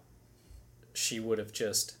out, she would have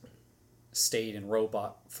just stayed in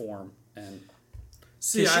robot form. And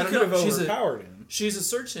See, she I don't could know. have overpowered him. She's a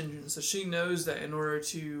search engine, so she knows that in order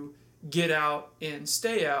to get out and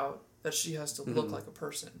stay out, that she has to look like a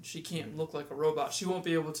person. She can't look like a robot. She won't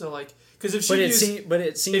be able to like because if she it seems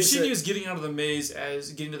if she that- views getting out of the maze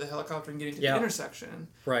as getting to the helicopter and getting to Yeah. the intersection,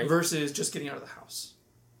 Right. versus just getting out of the house.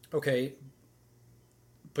 okay,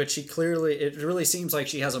 but it really seems like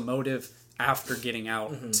she has a motive after getting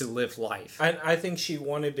out to live life. I think she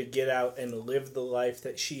wanted to get out and live the life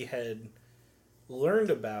that she had learned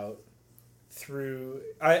about through.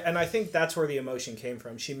 I think that's where the emotion came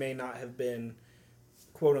from. She may not have been,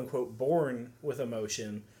 quote unquote, born with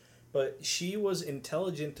emotion, but she was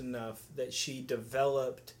intelligent enough that she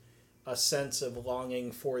developed a sense of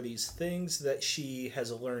longing for these things that she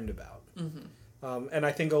has learned about. Mm-hmm. And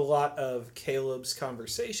I think a lot of Caleb's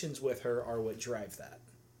conversations with her are what drive that.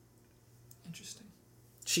 Interesting.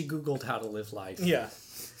 She Googled how to live life. Yeah.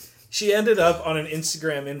 She ended up on an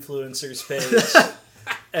Instagram influencer's page.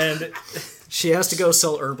 And She has to go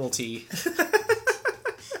sell herbal tea.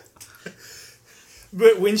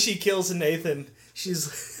 but when she kills Nathan,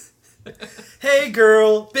 she's hey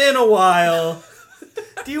girl, been a while.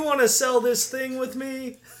 Do you want to sell this thing with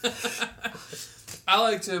me? I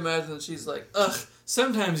like to imagine that she's like, ugh,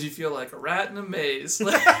 sometimes you feel like a rat in a maze.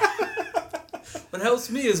 What helps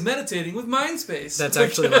me is meditating with Mindspace. That's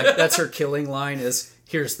actually that's her killing line is,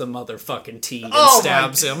 here's the motherfucking tea, and Oh my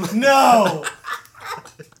stabs him. No.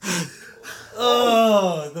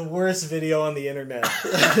 Oh, the worst video on the internet.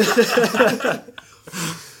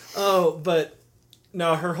 Oh, but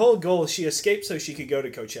no, her whole goal, she escaped so she could go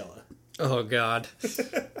to Coachella. Oh, God.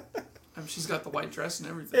 She's got the white dress and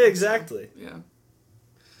everything. Exactly. So, yeah.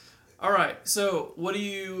 All right. So,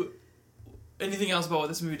 anything else about what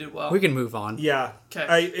this movie did well? We can move on. Yeah.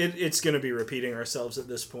 'Kay. It's going to be repeating ourselves at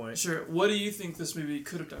this point. Sure. What do you think this movie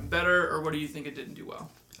could have done better, or what do you think it didn't do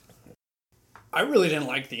well? I really didn't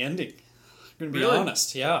like the ending. I'm going to be Really?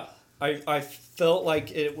 honest. Yeah. I felt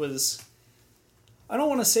like it was, I don't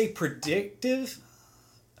want to say predictive.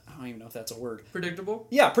 I don't even know if that's a word. Predictable?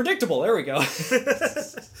 Yeah, predictable. There we go. It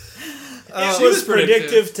she was was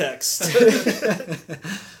predictive. predictive text.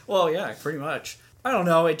 Well, yeah, pretty much. I don't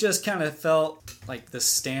know. It just kind of felt like the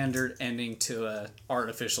standard ending to a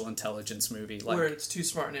artificial intelligence movie. Like, Where it's too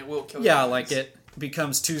smart and it will kill yeah, you. like it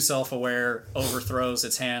becomes too self-aware, overthrows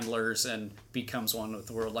its handlers, and becomes one with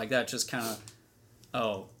the world. Like that, just kind of.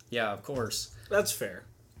 Oh, yeah, of course. That's fair.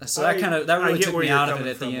 So that I really get took where me you're out of it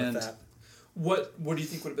coming at the from with end. that. What do you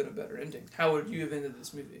think would have been a better ending? How would you have ended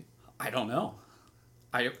this movie? I don't know.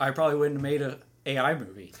 I probably wouldn't have made a AI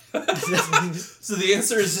movie. So the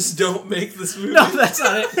answer is just don't make this movie. No, that's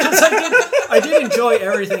not it. Because I did enjoy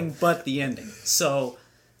everything but the ending. So,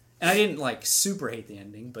 and I didn't like super hate the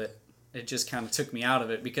ending, but it just kind of took me out of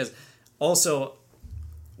it because also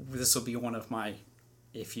this will be one of my,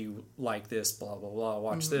 if you like this, blah, blah, blah,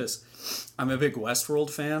 watch this. I'm a big Westworld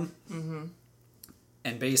fan. Mm-hmm.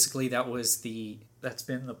 And basically that's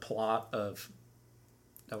been the plot of,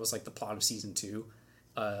 that was like the plot of season 2,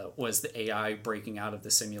 was the AI breaking out of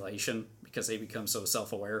the simulation because they become so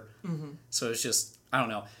self-aware. Mm-hmm. So it's just, I don't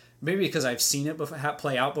know, maybe because I've seen it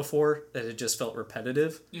play out before that it just felt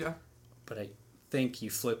repetitive. Yeah. But I think you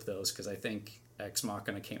flip those because I think Ex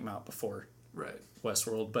Machina came out before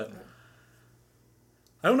Westworld, but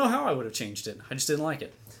I don't know how I would have changed it. I just didn't like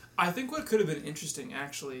it. I think what could have been interesting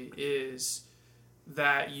actually is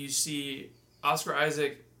that you see Oscar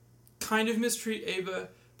Isaac kind of mistreat Ava,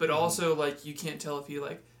 but also like you can't tell if he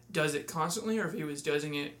like does it constantly or if he was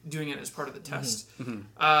doing it as part of the test. Mm-hmm.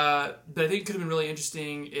 But I think it could have been really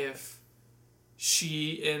interesting if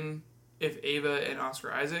Ava and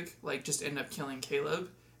Oscar Isaac like just end up killing Caleb,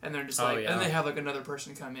 and they're just and they have like another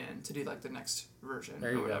person come in to do like the next version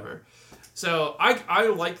or whatever. Go. So I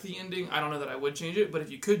like the ending. I don't know that I would change it, but if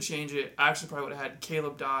you could change it, I actually probably would have had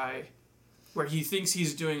Caleb die where he thinks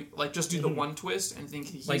he's doing like just do the one twist and think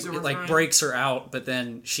he's like breaks her out, but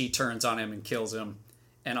then she turns on him and kills him,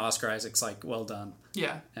 and Oscar Isaac's like, well done.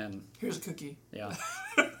 Yeah. And here's a cookie. Yeah.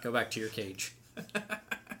 Go back to your cage.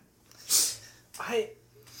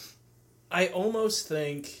 I almost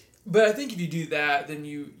think... But I think if you do that, then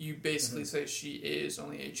you basically say she is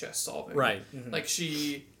only HS solving. Right. Mm-hmm. Like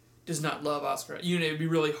she does not love Oscar. You know, it'd be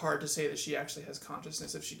really hard to say that she actually has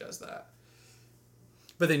consciousness if she does that.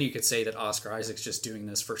 But then you could say that Oscar Isaac's just doing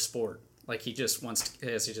this for sport. Like he just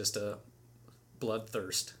has just a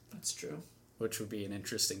bloodthirst. That's true. Which would be an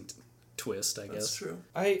interesting twist, I guess. That's true.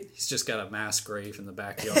 He's just got a mass grave in the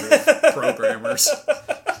backyard of programmers.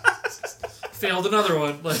 Failed another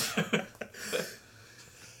one. Like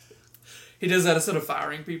he does that instead of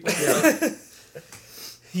firing people. Yeah.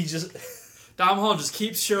 He just... Dom Hall just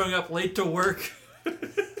keeps showing up late to work.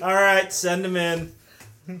 All right, send him in.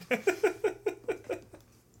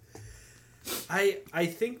 I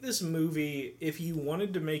think this movie, if you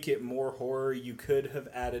wanted to make it more horror, you could have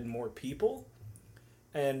added more people.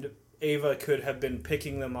 And Ava could have been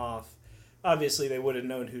picking them off. Obviously, they would have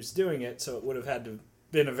known who's doing it, so it would have had to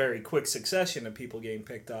been a very quick succession of people getting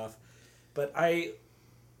picked off. But it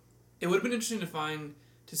would have been interesting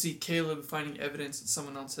to see Caleb finding evidence that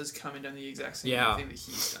someone else has come and done the exact same thing that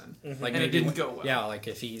he's done. Mm-hmm. Like, and it didn't go well. Yeah, like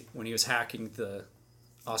when he was hacking the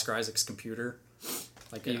Oscar Isaac's computer,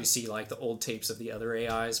 like you see like the old tapes of the other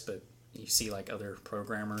AIs, but you see like other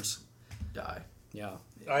programmers die. Yeah.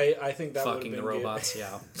 I think that fucking the robots,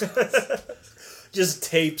 yeah. Just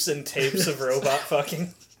tapes and tapes of robot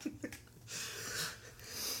fucking.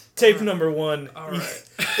 Tape number 1. All right.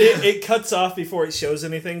 It cuts off before it shows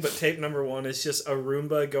anything, but tape number 1 is just a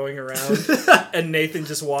Roomba going around and Nathan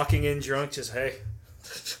just walking in drunk, just, hey,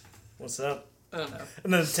 what's up? I don't know.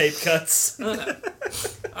 And then the tape cuts. I don't know.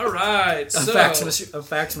 All right. A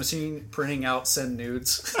fax machine printing out send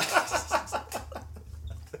nudes.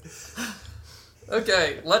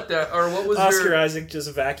 Okay, let that. Or what was Oscar Isaac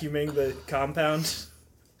just vacuuming the compound?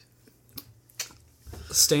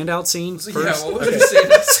 Standout scene first? Yeah, what was your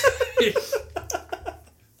standout scene?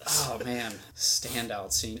 Oh, man.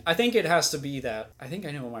 Standout scene. I think it has to be that... I think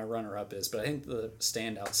I know what my runner-up is, but I think the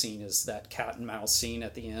standout scene is that cat and mouse scene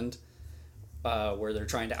at the end where they're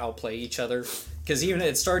trying to outplay each other. Because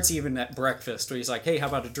it starts even at breakfast where he's like, hey, how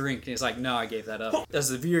about a drink? And he's like, no, I gave that up. As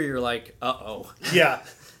the viewer, you're like, uh-oh. Yeah.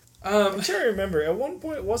 I'm trying to remember. At one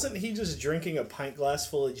point, wasn't he just drinking a pint glass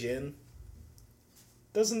full of gin?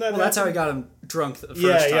 Doesn't that happen? That's how he got him drunk the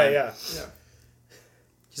first time. Yeah.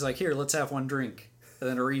 He's like, here, let's have one drink. And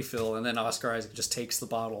then a refill, and then Oscar Isaac just takes the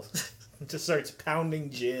bottle. Just starts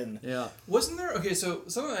pounding gin. Yeah. Wasn't there... Okay, so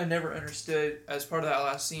something I never understood as part of that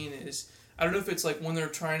last scene is... I don't know if it's like when they're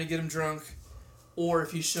trying to get him drunk, or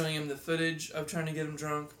if he's showing him the footage of trying to get him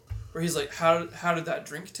drunk, where he's like, how did that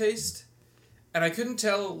drink taste? And I couldn't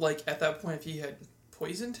tell, like, at that point if he had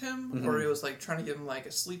poisoned him, or he was, like, trying to give him, like,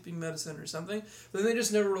 a sleeping medicine or something. But then they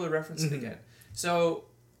just never really reference it again. So,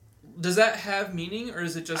 does that have meaning, or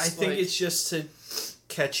is it just, I think it's just to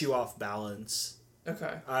catch you off balance.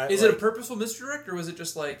 Okay. Is it a purposeful misdirect, or was it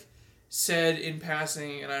just, like, said in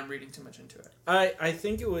passing and I'm reading too much into it? I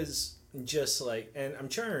think it was just, like, and I'm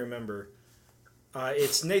trying to remember,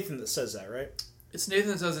 it's Nathan that says that, right? It's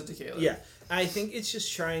Nathan that says it to Caleb. Yeah. I think it's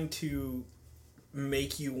just trying to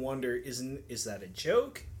make you wonder, is that a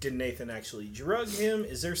joke? Did Nathan actually drug him?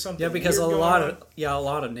 Is there something? Yeah, because weird a going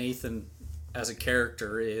lot on? of Nathan as a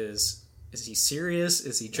character is he serious?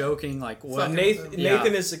 Is he joking? Like what? Fucking- Nathan, Yeah.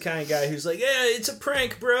 Nathan is the kind of guy who's like, yeah, it's a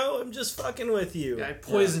prank, bro. I'm just fucking with you. Yeah, I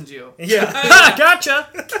poisoned you. Yeah. Gotcha.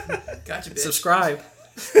 Gotcha, bitch. Subscribe.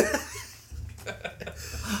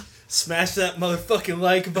 Smash that motherfucking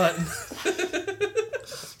like button.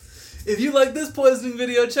 If you like this poisoning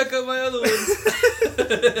video, check out my other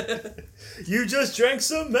ones. You just drank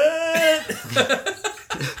some man.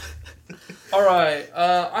 All right,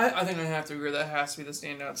 I think I have to agree that has to be the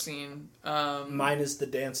standout scene. Mine is the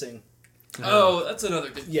dancing. Oh, that's another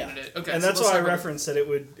good Yeah. candidate. Okay, And so that's let's why I talk about- referenced that it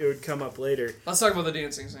would come up later. Let's talk about the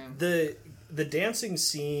dancing scene. The dancing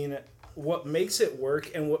scene, what makes it work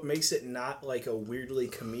and what makes it not like a weirdly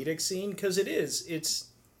comedic scene, because it is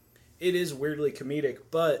weirdly comedic,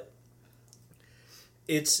 but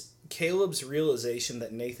it's Caleb's realization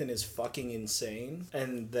that Nathan is fucking insane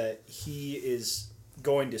and that he is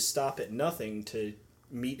going to stop at nothing to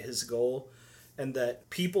meet his goal, and that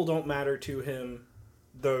people don't matter to him.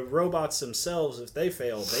 The robots themselves, if they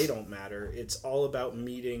fail, they don't matter. It's all about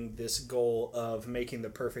meeting this goal of making the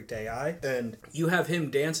perfect AI. And you have him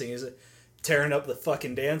dancing, is it tearing up the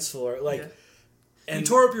fucking dance floor, like. Yeah. And You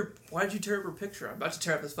tore up your. Why did you tear up your picture? I'm about to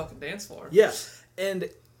tear up this fucking dance floor. yeah, and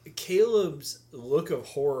Caleb's look of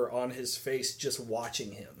horror on his face just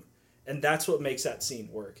watching him, and that's what makes that scene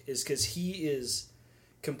work. Is because he is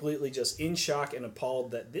completely just in shock and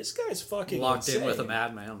appalled that this guy's fucking Locked insane. in with a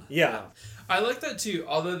madman. Yeah. I like that too.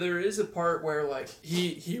 Although there is a part where like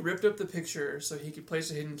he ripped up the picture so he could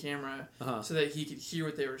place a hidden camera Uh-huh. so that he could hear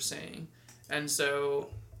what they were saying, and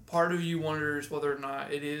so part of you wonders whether or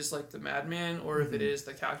not it is like the madman or if it is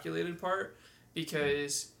the calculated part,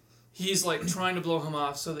 because he's like trying to blow him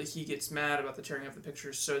off so that he gets mad about the tearing of the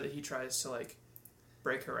pictures so that he tries to like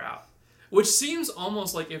break her out. Which seems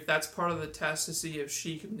almost like if that's part of the test to see if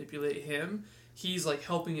she can manipulate him, he's like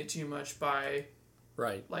helping it too much by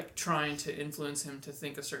Right. like trying to influence him to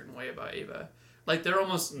think a certain way about Ava. Like they're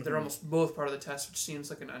almost both part of the test, which seems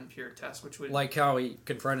like an unpure test, which would Like how he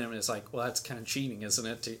confronted him, and it's like, well, that's kind of cheating, isn't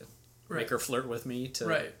it? To Right. make her flirt with me. To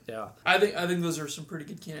Right. Yeah. I think those are some pretty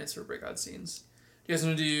good candidates for breakout scenes. Do you guys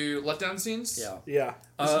want to do letdown scenes? Yeah. Yeah.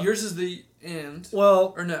 So yours is the end,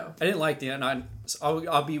 Well, or no? I didn't like the end.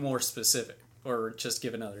 I'll be more specific, or just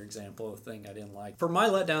give another example of a thing I didn't like. For my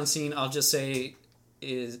letdown scene, I'll just say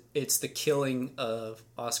it's the killing of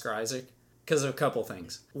Oscar Isaac because of a couple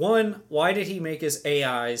things. One, why did he make his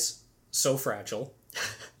AIs so fragile?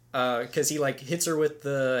 Because he like hits her with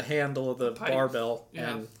the handle of the Pipe. barbell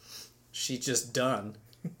Yeah. and she's just done.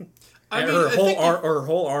 I And mean, her I whole think her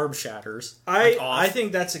whole arm shatters. like, off. I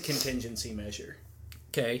think that's a contingency measure.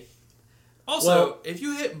 Okay. also, well- if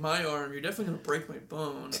you hit my arm, you're definitely gonna break my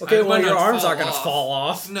bone. Okay, I well, might your not arm's fall not going to off. fall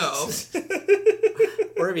off. No.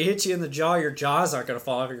 Or if he hits you in the jaw, your jaw's not going to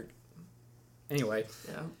fall off. Anyway.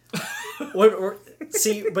 Yeah.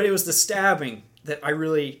 See, but it was the stabbing that I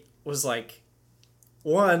really was like,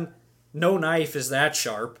 one, no knife is that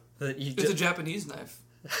sharp. That you It's a Japanese knife.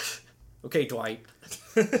 okay, Dwight.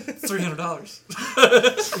 $300.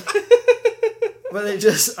 But it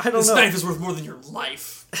just, I don't This know. knife is worth more than your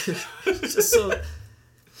life. It's just so,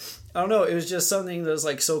 I don't know. It was just something that was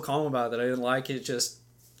like so calm about it that I didn't like it. Just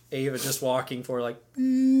Ava just walking for like,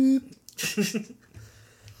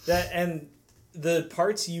 That and the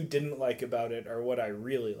parts you didn't like about it are what I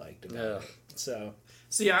really liked about Yeah. it. So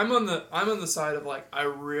See, I'm on the side of like I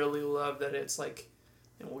really love that it's like,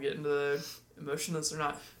 and we'll get into the emotionless or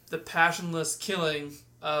not, the passionless killing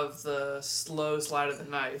of the slow slide of the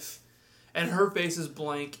knife, and her face is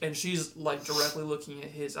blank, and she's like directly looking at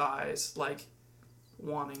his eyes, like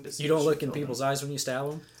wanting to see. you don't if she look in killed him. people's eyes when you stab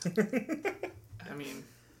them. I mean,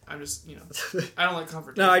 I'm just I don't like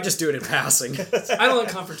confrontation. No, I just do it in passing. I don't like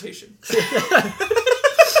confrontation.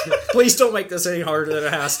 Please don't make this any harder than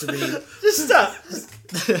it has to be. just stop.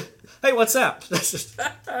 Hey, what's that?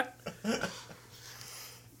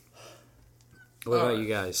 What about you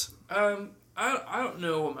guys? I don't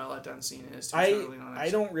know what my letdown scene is. To be totally honest. I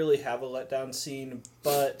don't really have a letdown scene,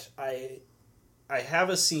 but I have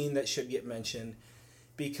a scene that should get mentioned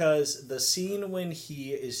because the scene when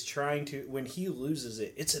he loses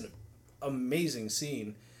it, it's an amazing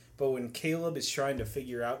scene. But when Caleb is trying to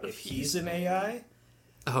figure out if he's an AI,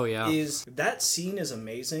 Oh yeah. that scene is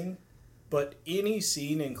amazing. But any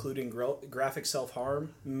scene, including graphic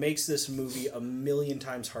self-harm, makes this movie a million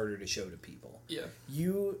times harder to show to people. Yeah.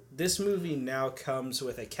 This movie now comes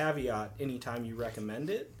with a caveat anytime you recommend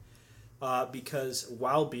it, because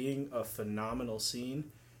while being a phenomenal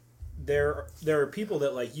scene, there are people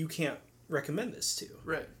that like you can't recommend this to.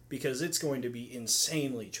 Right. Because it's going to be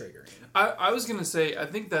insanely triggering. I was gonna say I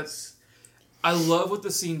think that's. I love what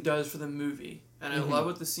the scene does for the movie, and I love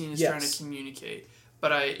what the scene is trying to communicate.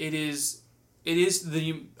 But it is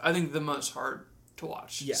the I think the most hard to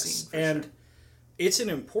watch. Yes, scene for and sure. it's an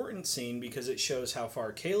important scene because it shows how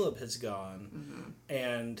far Caleb has gone,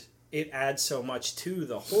 and it adds so much to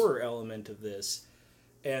the horror element of this.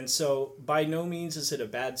 And so, by no means is it a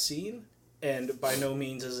bad scene, and by no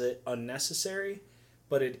means is it unnecessary,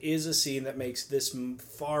 but it is a scene that makes this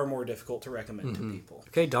far more difficult to recommend to people.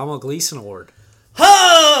 Okay, Domhnall Gleeson Award.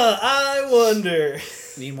 Ha! I wonder.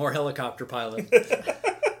 Need more helicopter pilot.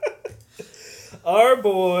 Our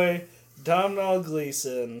boy, Domhnall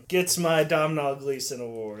Gleeson, gets my Domhnall Gleeson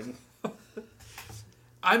Award.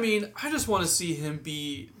 I mean, I just want to see him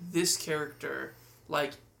be this character,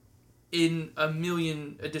 like, in a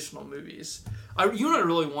million additional movies. You know what I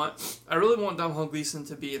really want? I really want Domhnall Gleeson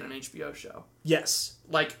to be in an HBO show. Yes.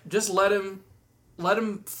 Like, just let him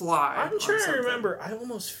fly. I'm on trying to something. remember. I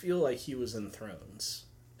almost feel like he was in Thrones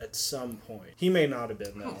at some point. He may not have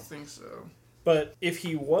been, I though. don't think so. But if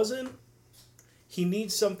he wasn't, he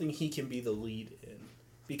needs something he can be the lead in.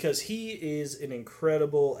 Because he is an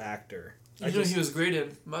incredible actor. You know, he was great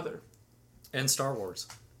in Mother. And Star Wars.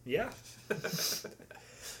 Yeah.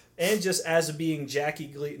 And just as being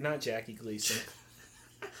not Jackie Gleason.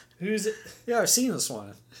 Who's it? Yeah, I've seen this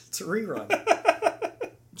one. It's a rerun.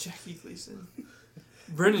 Jackie Gleason.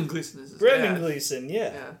 Brendan Gleeson is his Brendan dad. Gleeson,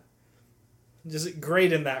 yeah. Yeah. Just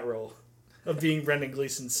great in that role of being Brendan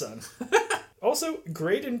Gleeson's son. Also,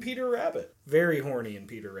 great in Peter Rabbit. Very horny in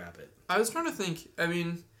Peter Rabbit. I was trying to think. I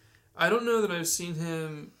mean, I don't know that I've seen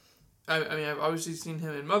him. I mean, I've obviously seen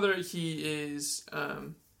him in Mother. He is.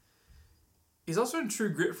 He's also in True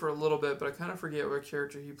Grit for a little bit, but I kind of forget what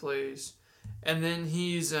character he plays. And then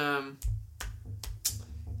he's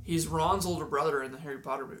Ron's older brother in the Harry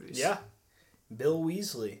Potter movies. Yeah. Bill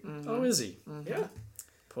Weasley. Mm-hmm. Oh, is he? Yeah.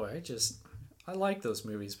 Boy, I like those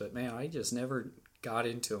movies, but man, I just never got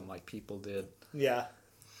into them like people did. Yeah.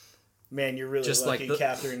 Man, you're really Just lucky like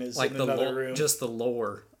Catherine is like in the another room. just the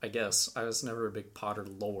lore, I guess. I was never a big Potter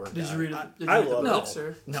lore guy. Did you read it? Did I you read love the it. books,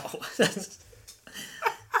 or? No.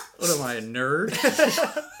 What am I, a nerd?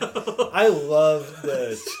 I love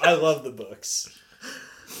the books.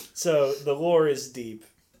 So the lore is deep,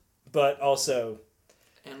 but also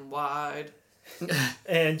And wide.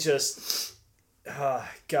 and just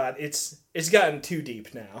God, it's gotten too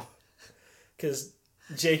deep now. Cuz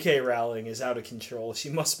J.K. Rowling is out of control. She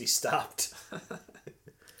must be stopped.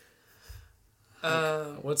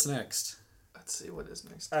 What's next? Let's see what is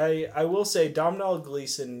next. I will say Domhnall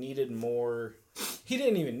Gleeson needed more. He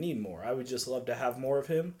didn't even need more. I would just love to have more of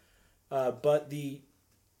him. But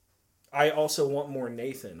I also want more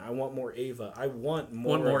Nathan. I want more Ava. I want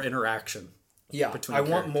more. One more interaction. Yeah, between I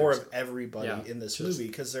want more characters. of everybody Yeah, in this just- movie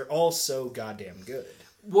because they're all so goddamn good.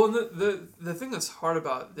 Well, the thing that's hard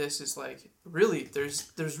about this is like really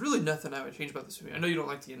there's really nothing I would change about this movie. I know you don't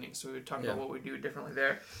like the ending, so we would talk about what we do differently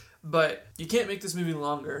there. But you can't make this movie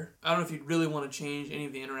longer. I don't know if you'd really want to change any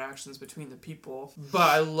of the interactions between the people. But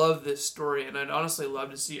I love this story, and I'd honestly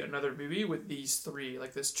love to see another movie with these three,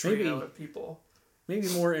 like this trio Maybe. of people. Maybe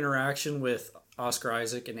more interaction with Oscar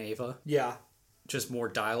Isaac and Ava. Yeah, Just more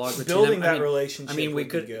dialogue between building them. that relationship. I mean, we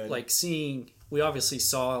would could be good. like seeing. We obviously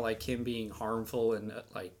saw like him being harmful and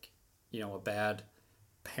like a bad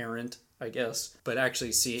parent, I guess. But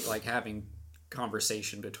actually, see like having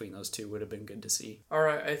conversation between those two would have been good to see. All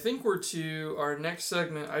right, I think we're to our next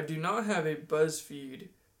segment. I do not have a BuzzFeed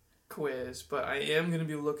quiz, but I am going to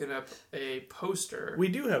be looking up a poster. We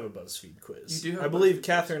do have a BuzzFeed quiz. You do have I a believe BuzzFeed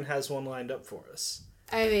Catherine has one lined up for us.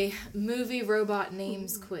 I have a movie robot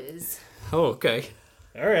names quiz. Oh, okay.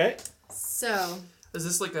 All right. So, Is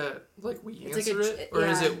this like we It's answer like it, or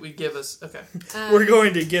is yeah. it we give us? Okay. We're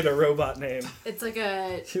going to get a robot name. it's like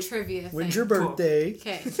a trivia thing. When's your birthday?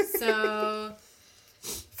 Okay, so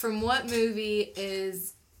from what movie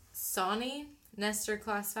is Sonny, Nestor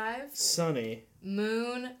Class 5, Sunny.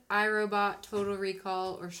 Moon, iRobot, Total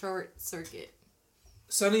Recall, or Short Circuit?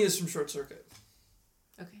 Sunny is from Short Circuit.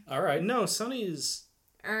 Okay. All right. No, Sunny is...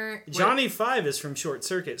 Er, Johnny 5 is from Short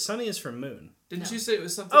Circuit. Sunny is from Moon. Didn't No. you say it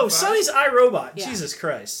was something? Oh, five? Sunny's iRobot. Yeah. Jesus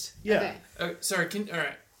Christ. Yeah. Okay. Oh, sorry. All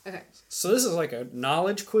right. Okay. So this is like a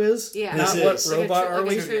knowledge quiz. Yeah. Not This what is. robot are like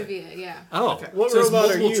we? a trivia, yeah. Oh. Okay. What So it's robot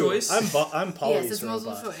are multiple you? choice? I'm Polly's Yes, it's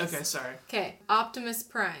multiple robot. choice. Okay. Sorry. Okay. Optimus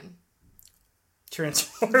Prime.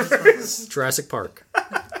 Transformers. Jurassic Park.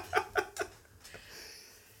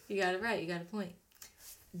 You got it right. You got a point.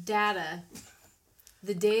 Data.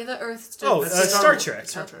 The day the Earth stood Oh, still. Star Trek.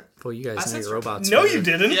 Star Trek. Well, you guys I know said your robots. No, better. you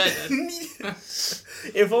didn't. Yeah, I did.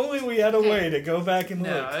 If only we had a way to go back and No,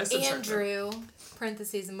 look. I said Star Trek.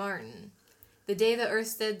 Andrew, Martin. The Day the Earth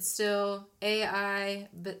Stood Still, AI,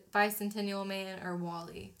 Bicentennial Man, or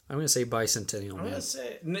Wall-E? I'm gonna say Bicentennial I'm Man. gonna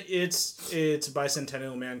say it's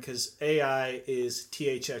Bicentennial Man because AI is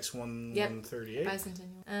THX 1138.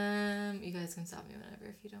 Bicentennial. You guys can stop me whenever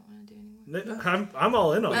if you don't want to do anymore. I'm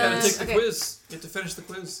all in on You gotta that. take the Okay. quiz. You have to finish the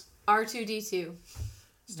quiz. R2D2.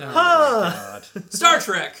 Huh. Star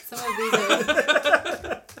Trek. Some of these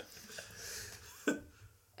are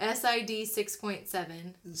SID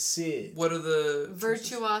 6.7, Sid. What are the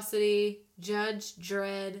Virtuosity, Judge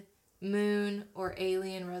Dredd, Moon, or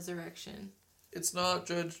Alien Resurrection. It's not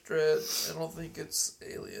Judge Dredd. I don't think it's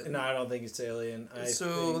Alien. No, I don't think it's Alien.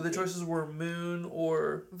 So the choices were Moon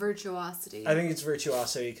or Virtuosity. I think it's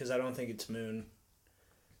Virtuosity because I don't think it's Moon.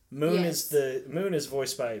 Moon Yes. is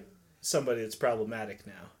voiced by somebody that's problematic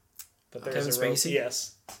now. But there's Kevin a Spacey?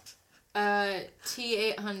 Yes.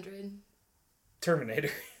 T800. Terminator.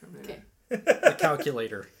 Okay. The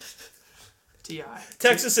calculator. TI.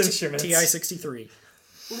 Texas Instruments. TI-63.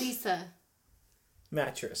 Lisa.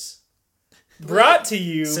 Mattress. Brought to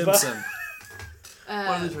you by... Simpson. What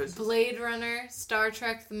are the choices? Blade Runner, Star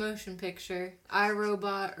Trek the Motion Picture,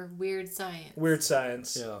 iRobot, or Weird Science. Weird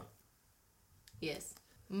Science. Yeah. Yes.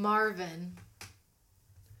 Marvin.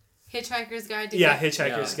 Hitchhiker's Guide to Yeah, Get-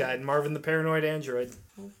 Hitchhiker's Yeah. Guide. Marvin the Paranoid Android.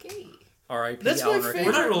 Okay. R.I.P. That's my Alan favorite.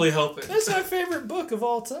 We're Rickman. not really helping. That's my favorite book of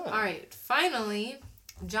all time. All right. Finally,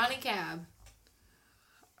 Johnny Cab.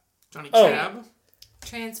 Johnny Oh. Cab.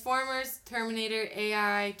 Transformers, Terminator,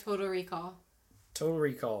 AI, Total Recall. Total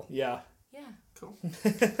Recall. Yeah. Yeah. Cool. You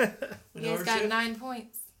We know guys our got shit. 9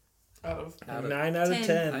 points. Out of. Out of- 9 out of 10.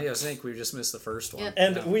 10. I just think we just missed the first one. Yep.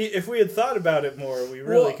 And Yeah. if we had thought about it more, we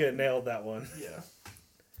really Well- could have nailed that one. Yeah.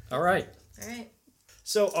 All right. All right.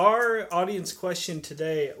 So our audience question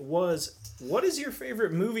today was, what is your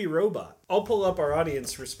favorite movie robot? I'll pull up our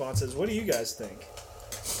audience responses. What do you guys think?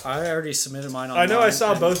 I already submitted mine online. I know I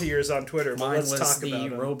saw and both of yours on Twitter, but Mine let's was talk the about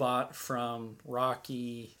them. robot from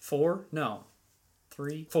Rocky 4? No.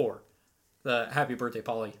 3? 4. The Happy Birthday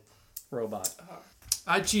Polly robot.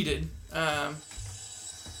 I cheated.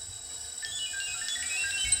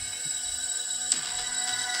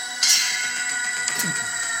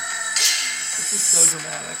 This is so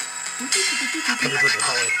dramatic. Happy Birthday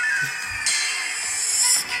Polly.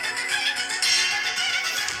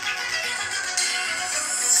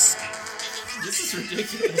 This is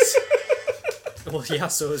ridiculous. Well, yeah,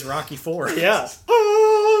 so is Rocky 4. Yeah.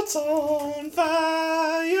 Hearts on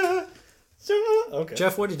fire. Okay.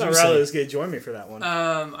 Jeff, what did I you thought Riley say? was going to join me for that one.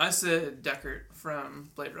 I said Deckard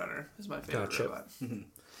from Blade Runner is my favorite Gotcha. robot.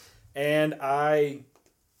 And I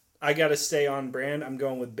got to stay on brand. I'm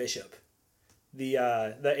going with Bishop, the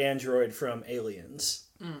android from Aliens.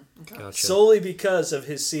 Gotcha. Solely because of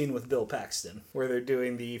his scene with Bill Paxton, where they're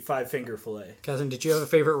doing the 5-finger fillet. Catherine, did you have a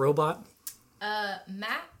favorite robot?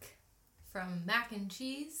 Mac from Mac and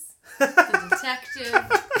Cheese, the detective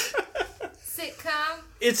sitcom.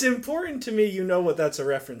 It's important to me you know what that's a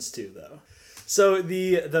reference to, though. So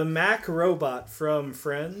the Mac robot from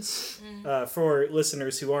Friends, for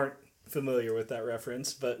listeners who aren't familiar with that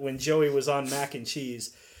reference, but when Joey was on Mac and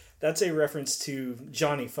Cheese, that's a reference to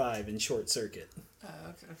Johnny Five in Short Circuit,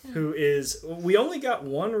 Okay. who is... We only got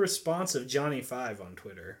one response of Johnny Five on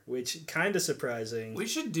Twitter, which kind of surprising. We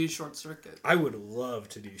should do Short Circuit. I would love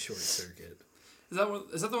to do Short Circuit. Is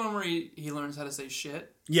that the one where he learns how to say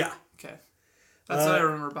shit? Yeah. Okay. That's what I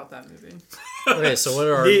remember about that movie. Okay, so what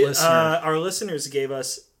are our The, listeners? our listeners gave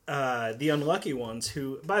us the unlucky ones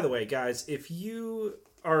who, by the way, guys, if you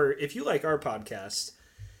like our podcast,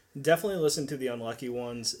 definitely listen to the unlucky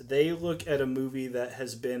ones. They look at a movie that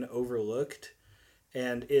has been overlooked,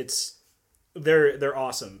 and they're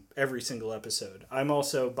awesome every single episode. I'm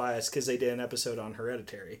also biased because they did an episode on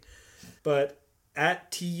Hereditary, but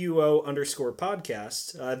at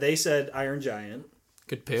TUO_podcast, they said Iron Giant.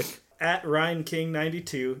 Good pick. At Ryan King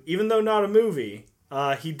 92, even though not a movie,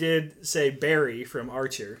 he did say Barry from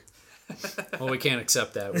Archer. Well, we can't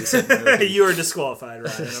accept that. We said movie. You are disqualified,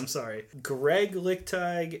 Ryan. I'm sorry. Greg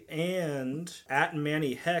Lichtig and at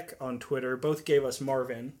Manny Heck on Twitter both gave us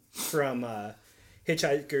Marvin from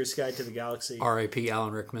Hitchhiker's Guide to the Galaxy. R.I.P.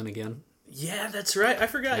 Alan Rickman again. Yeah, that's right. I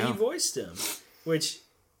forgot he Yeah. voiced him. Which,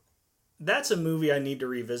 that's a movie I need to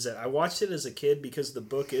revisit. I watched it as a kid because the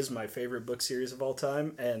book is my favorite book series of all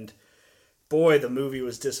time, and boy, the movie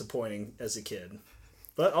was disappointing as a kid.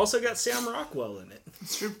 But also got Sam Rockwell in it.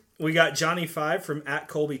 It's true. We got Johnny Five from at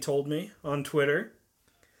Colby Told Me on Twitter.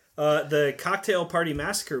 The Cocktail Party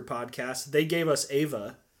Massacre podcast, they gave us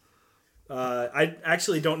Ava. I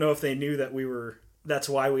actually don't know if they knew that we were that's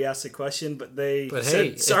why we asked the question, but they But said,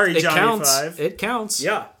 hey, sorry, it Johnny counts. 5. It counts.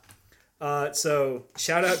 Yeah. So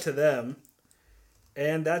shout out to them.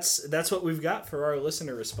 And that's what we've got for our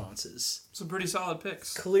listener responses. Some pretty solid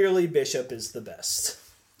picks. Clearly, Bishop is the best.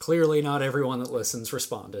 Clearly, not everyone that listens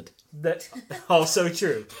responded. That also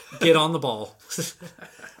true. Get on the ball.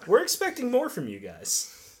 We're expecting more from you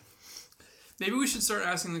guys. Maybe we should start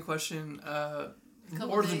asking the question Couple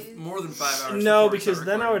more days? than 5 hours. No, before we because start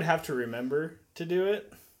then I recording. would have to remember to do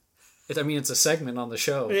it. I mean, it's a segment on the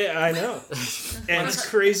show. Yeah, I know. And it's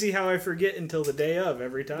crazy how I forget until the day of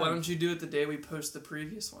every time. Why don't you do it the day we post the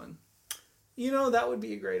previous one? You know, that would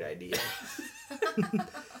be a great idea.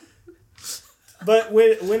 But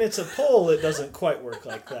when it's a poll, it doesn't quite work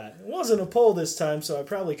like that. It wasn't a poll this time, so I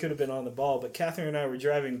probably could have been on the ball. But Catherine and I were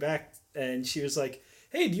driving back, and she was like,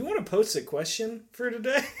 hey, do you want to post a question for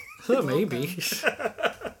today? Maybe.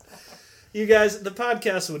 You guys, the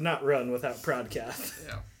podcast would not run without Prodcath.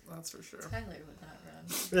 Yeah, that's for sure. Tyler would not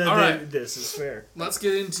run. All right. This is fair. Let's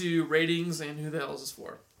get into ratings and who the hell is this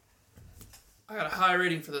for. I got a high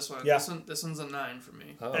rating for this one. Yeah. This one's a 9 for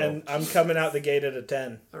me. Uh-oh. And I'm coming out the gate at a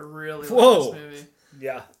 10. I really Whoa. like this movie.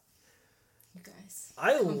 Yeah. You guys,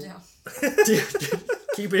 I calm down.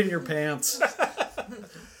 Keep it in your pants.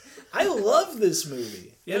 I love this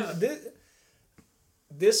movie. Yeah. And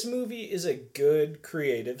this movie is a good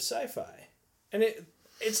creative sci-fi. And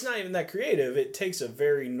it's not even that creative. It takes a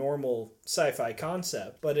very normal sci-fi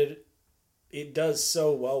concept, but it does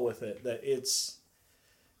so well with it that it's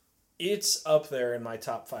up there in my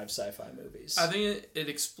top 5 sci-fi movies. I think it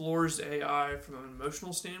explores AI from an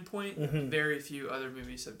emotional standpoint. Mm-hmm. Very few other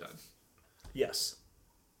movies have done. Yes.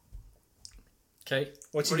 Okay.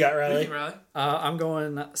 What you What got, do Riley? think, Riley? I'm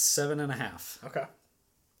going 7.5. Okay.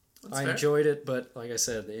 That's I fair. enjoyed it, but like I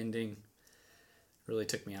said, the ending really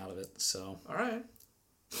took me out of it. So All right.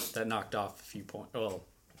 that knocked off a few points. Well,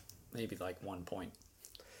 maybe like 1 point.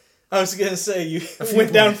 I was gonna say you few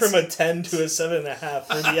went down points. from a 10 to a 7.5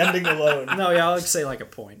 for the ending alone. No, yeah, I'll say like a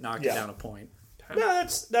point. Knocked Yeah. it down a point. No,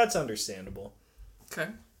 that's understandable. Okay.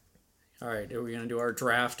 All right, are we going to do our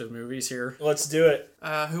draft of movies here? Let's do it.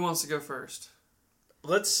 Who wants to go first?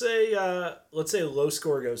 Let's say low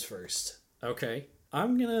score goes first. Okay.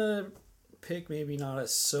 I'm going to pick maybe not a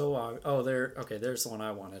there's the one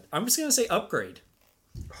I wanted. I'm just going to say Upgrade.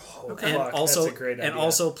 Oh, Okay. And fuck, also that's a great idea. and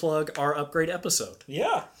also plug our Upgrade episode.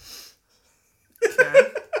 Yeah. Okay.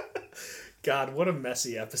 God, what a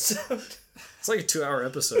messy episode. It's like a 2-hour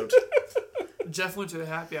episode. Jeff went to a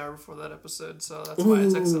happy hour before that episode, so that's why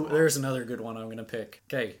it took so Ooh, long. there's another good one I'm going to pick.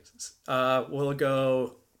 Okay. We'll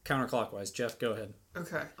go counterclockwise. Jeff, go ahead.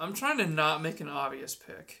 Okay. I'm trying to not make an obvious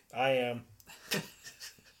pick. I am.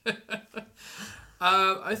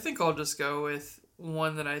 I think I'll just go with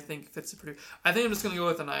one that I think fits the pretty. I think I'm just gonna go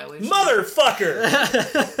with Annihilation. Motherfucker!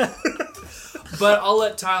 But I'll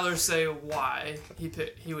let Tyler say why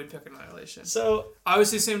he would pick Annihilation. So,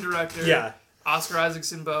 Obviously, same director. yeah. Oscar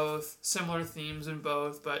Isaac's in both. Similar themes in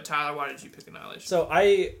both. But Tyler, why did you pick Annihilation? So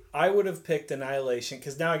I would have picked Annihilation,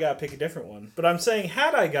 because now I gotta pick a different one. But I'm saying,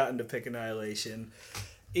 had I gotten to pick Annihilation,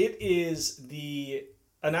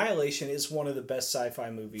 Annihilation is one of the best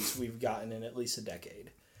sci-fi movies we've gotten in at least a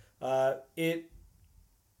decade.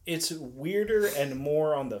 It's weirder and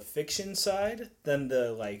more on the fiction side than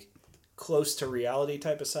the close to reality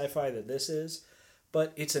type of sci-fi that this is.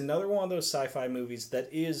 But it's another one of those sci-fi movies that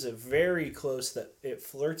is very close, that it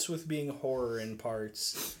flirts with being horror in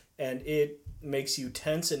parts, and it makes you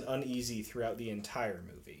tense and uneasy throughout the entire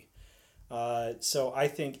movie. So I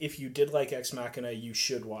think if you did like Ex Machina, you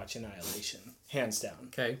should watch Annihilation. Hands down.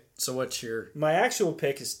 Okay. So what's your... My actual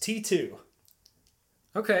pick is T2.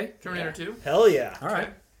 Okay. Terminator 2? Hell yeah. All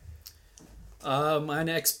right. My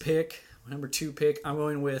next pick, my number 2 pick, I'm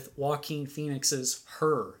going with Joaquin Phoenix's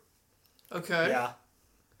Her. Okay. Yeah.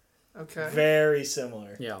 Okay. Very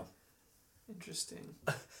similar. Yeah. Interesting.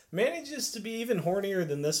 Manages to be even hornier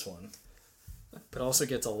than this one. But also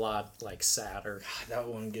gets a lot, sadder. That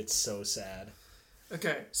one gets so sad.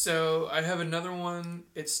 Okay, so I have another one.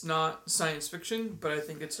 It's not science fiction, but I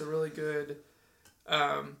think it's a really good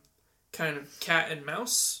kind of cat and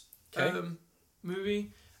mouse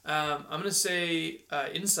movie. I'm going to say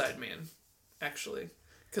Inside Man, actually.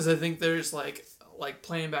 Because I think there's like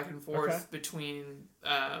playing back and forth between...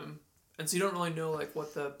 and so you don't really know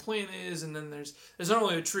what the plan is, and then there's not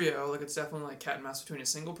really a trio. It's definitely cat and mouse between a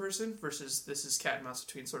single person versus this is cat and mouse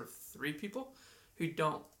between sort of 3 people who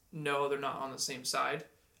don't know they're not on the same side.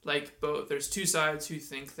 There's 2 sides who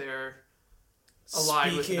think they're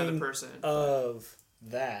allied with another person. Of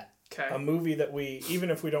that, Okay. a movie that we, even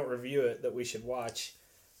if we don't review it, that we should watch.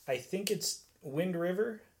 I think it's Wind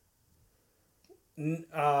River.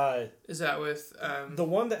 Is that with The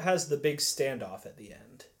one that has the big standoff at the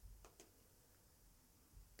end.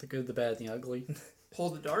 The Good, the Bad, and the Ugly.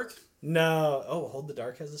 Hold the Dark? No. Oh, Hold the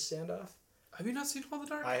Dark has a standoff? Have you not seen Hold the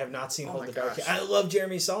Dark? I have not seen Oh Hold my the Dark gosh. yet. I love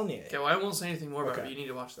Jeremy Saulnier. Okay, well, I won't say anything more about Okay. it. You need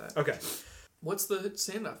to watch that. Okay. What's the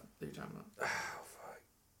standoff that you're talking about? Oh, fuck.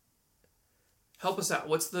 Help us out.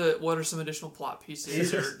 What are some additional plot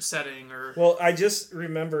pieces or setting or? Well, I just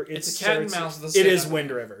remember It's a cat and mouse with a It is standoff.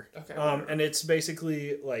 Wind River. Okay. Wind River. And it's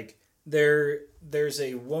basically like there's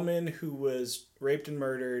a woman who was raped and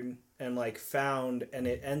murdered and like found, and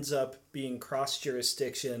it ends up being cross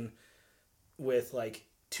jurisdiction with like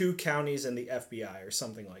 2 counties and the FBI or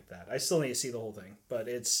something like that. I still need to see the whole thing, but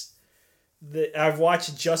I've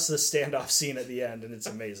watched just the standoff scene at the end, and it's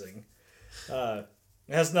amazing. It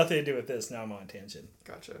has nothing to do with this. Now I'm on a tangent.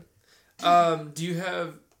 Gotcha. Do you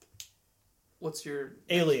have? What's your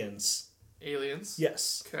Aliens. Aliens?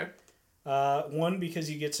 Yes. Okay. One, because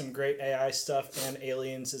you get some great AI stuff, and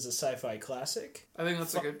Aliens is a sci-fi classic. I think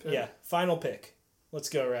that's a good pick. Yeah. Final pick. Let's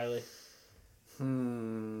go, Riley.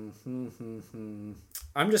 I'm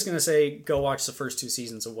just going to say go watch the first 2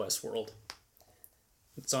 seasons of Westworld.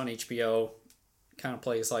 It's on HBO. Kind of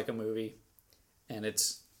plays like a movie. And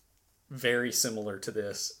it's very similar to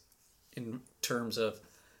this in terms of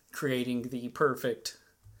creating the perfect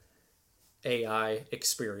AI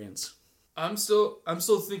experience. I'm still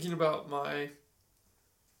thinking about my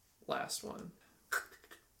last one.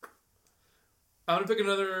 I'm gonna pick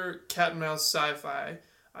another cat and mouse sci-fi.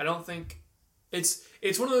 I don't think it's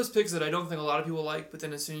one of those picks that I don't think a lot of people like, but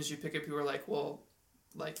then as soon as you pick it, people are like, well,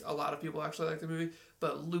 like a lot of people actually like the movie.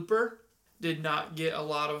 But Looper did not get a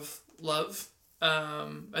lot of love.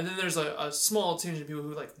 And then there's a small contingent of people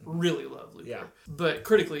who like really love Looper. Yeah. But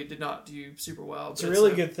critically did not do super well. It's a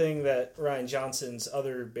really good thing that Rian Johnson's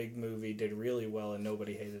other big movie did really well and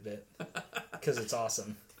nobody hated it. Because it's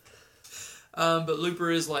awesome. But Looper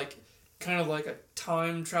is like kind of like a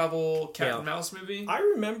time travel cat and mouse movie. I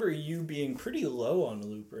remember you being pretty low on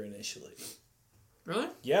Looper initially. Really?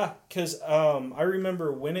 Yeah, because I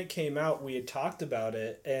remember when it came out, we had talked about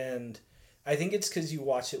it, and I think it's because you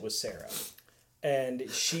watched it with Sarah. And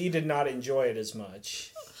she did not enjoy it as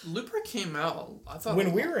much. Looper came out, I thought...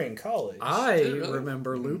 When we were in college. I Did it really?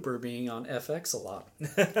 remember Looper being on FX a lot.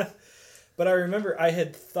 But I remember I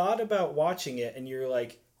had thought about watching it, and you're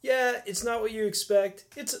like, yeah, it's not what you expect.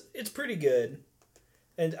 It's pretty good.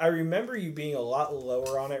 And I remember you being a lot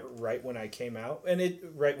lower on it right when I came out.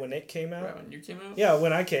 Right when it came out. Right when you came out? Yeah,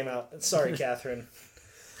 when I came out. Sorry, Catherine.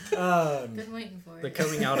 Been waiting for The it.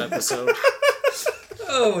 coming out episode.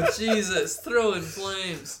 Oh, Jesus. Throwing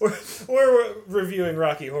flames. We're reviewing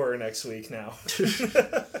Rocky Horror next week now.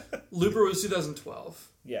 Looper was 2012.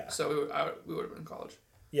 Yeah. So we would have been in college.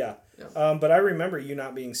 Yeah. Yeah. But I remember you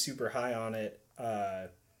not being super high on it.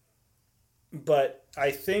 But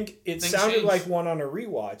I think it Things sounded change. like one on a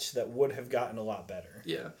rewatch that would have gotten a lot better.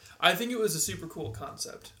 Yeah. I think it was a super cool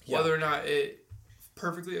concept. Yeah. Whether or not it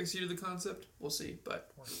perfectly exceeded the concept, we'll see.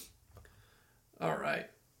 But all right.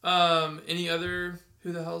 Any other...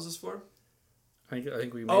 Who the hell is this for? I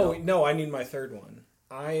think we made Oh, up. no, I need my third one.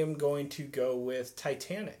 I am going to go with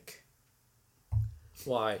Titanic.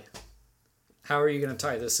 Why? How are you going to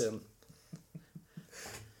tie this in?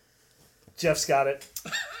 Jeff's got it.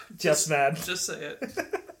 Jeff's mad. Just say it.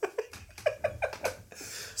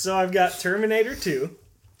 So I've got Terminator 2.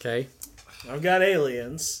 Okay. I've got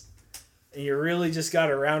Aliens. And you really just got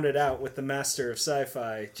to round it out with the master of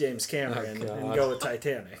sci-fi, James Cameron, Oh, and God. go with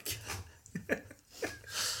Titanic.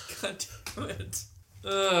 God damn it.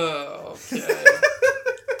 Oh, okay.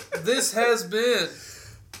 This has been...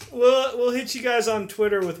 We'll hit you guys on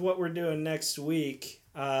Twitter with what we're doing next week,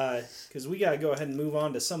 because we got to go ahead and move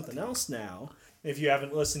on to something else now. If you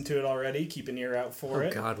haven't listened to it already, keep an ear out for Oh,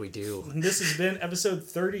 it. God, we do. This has been episode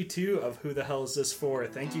 32 of Who the Hell Is This For?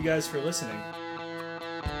 Thank you guys for listening.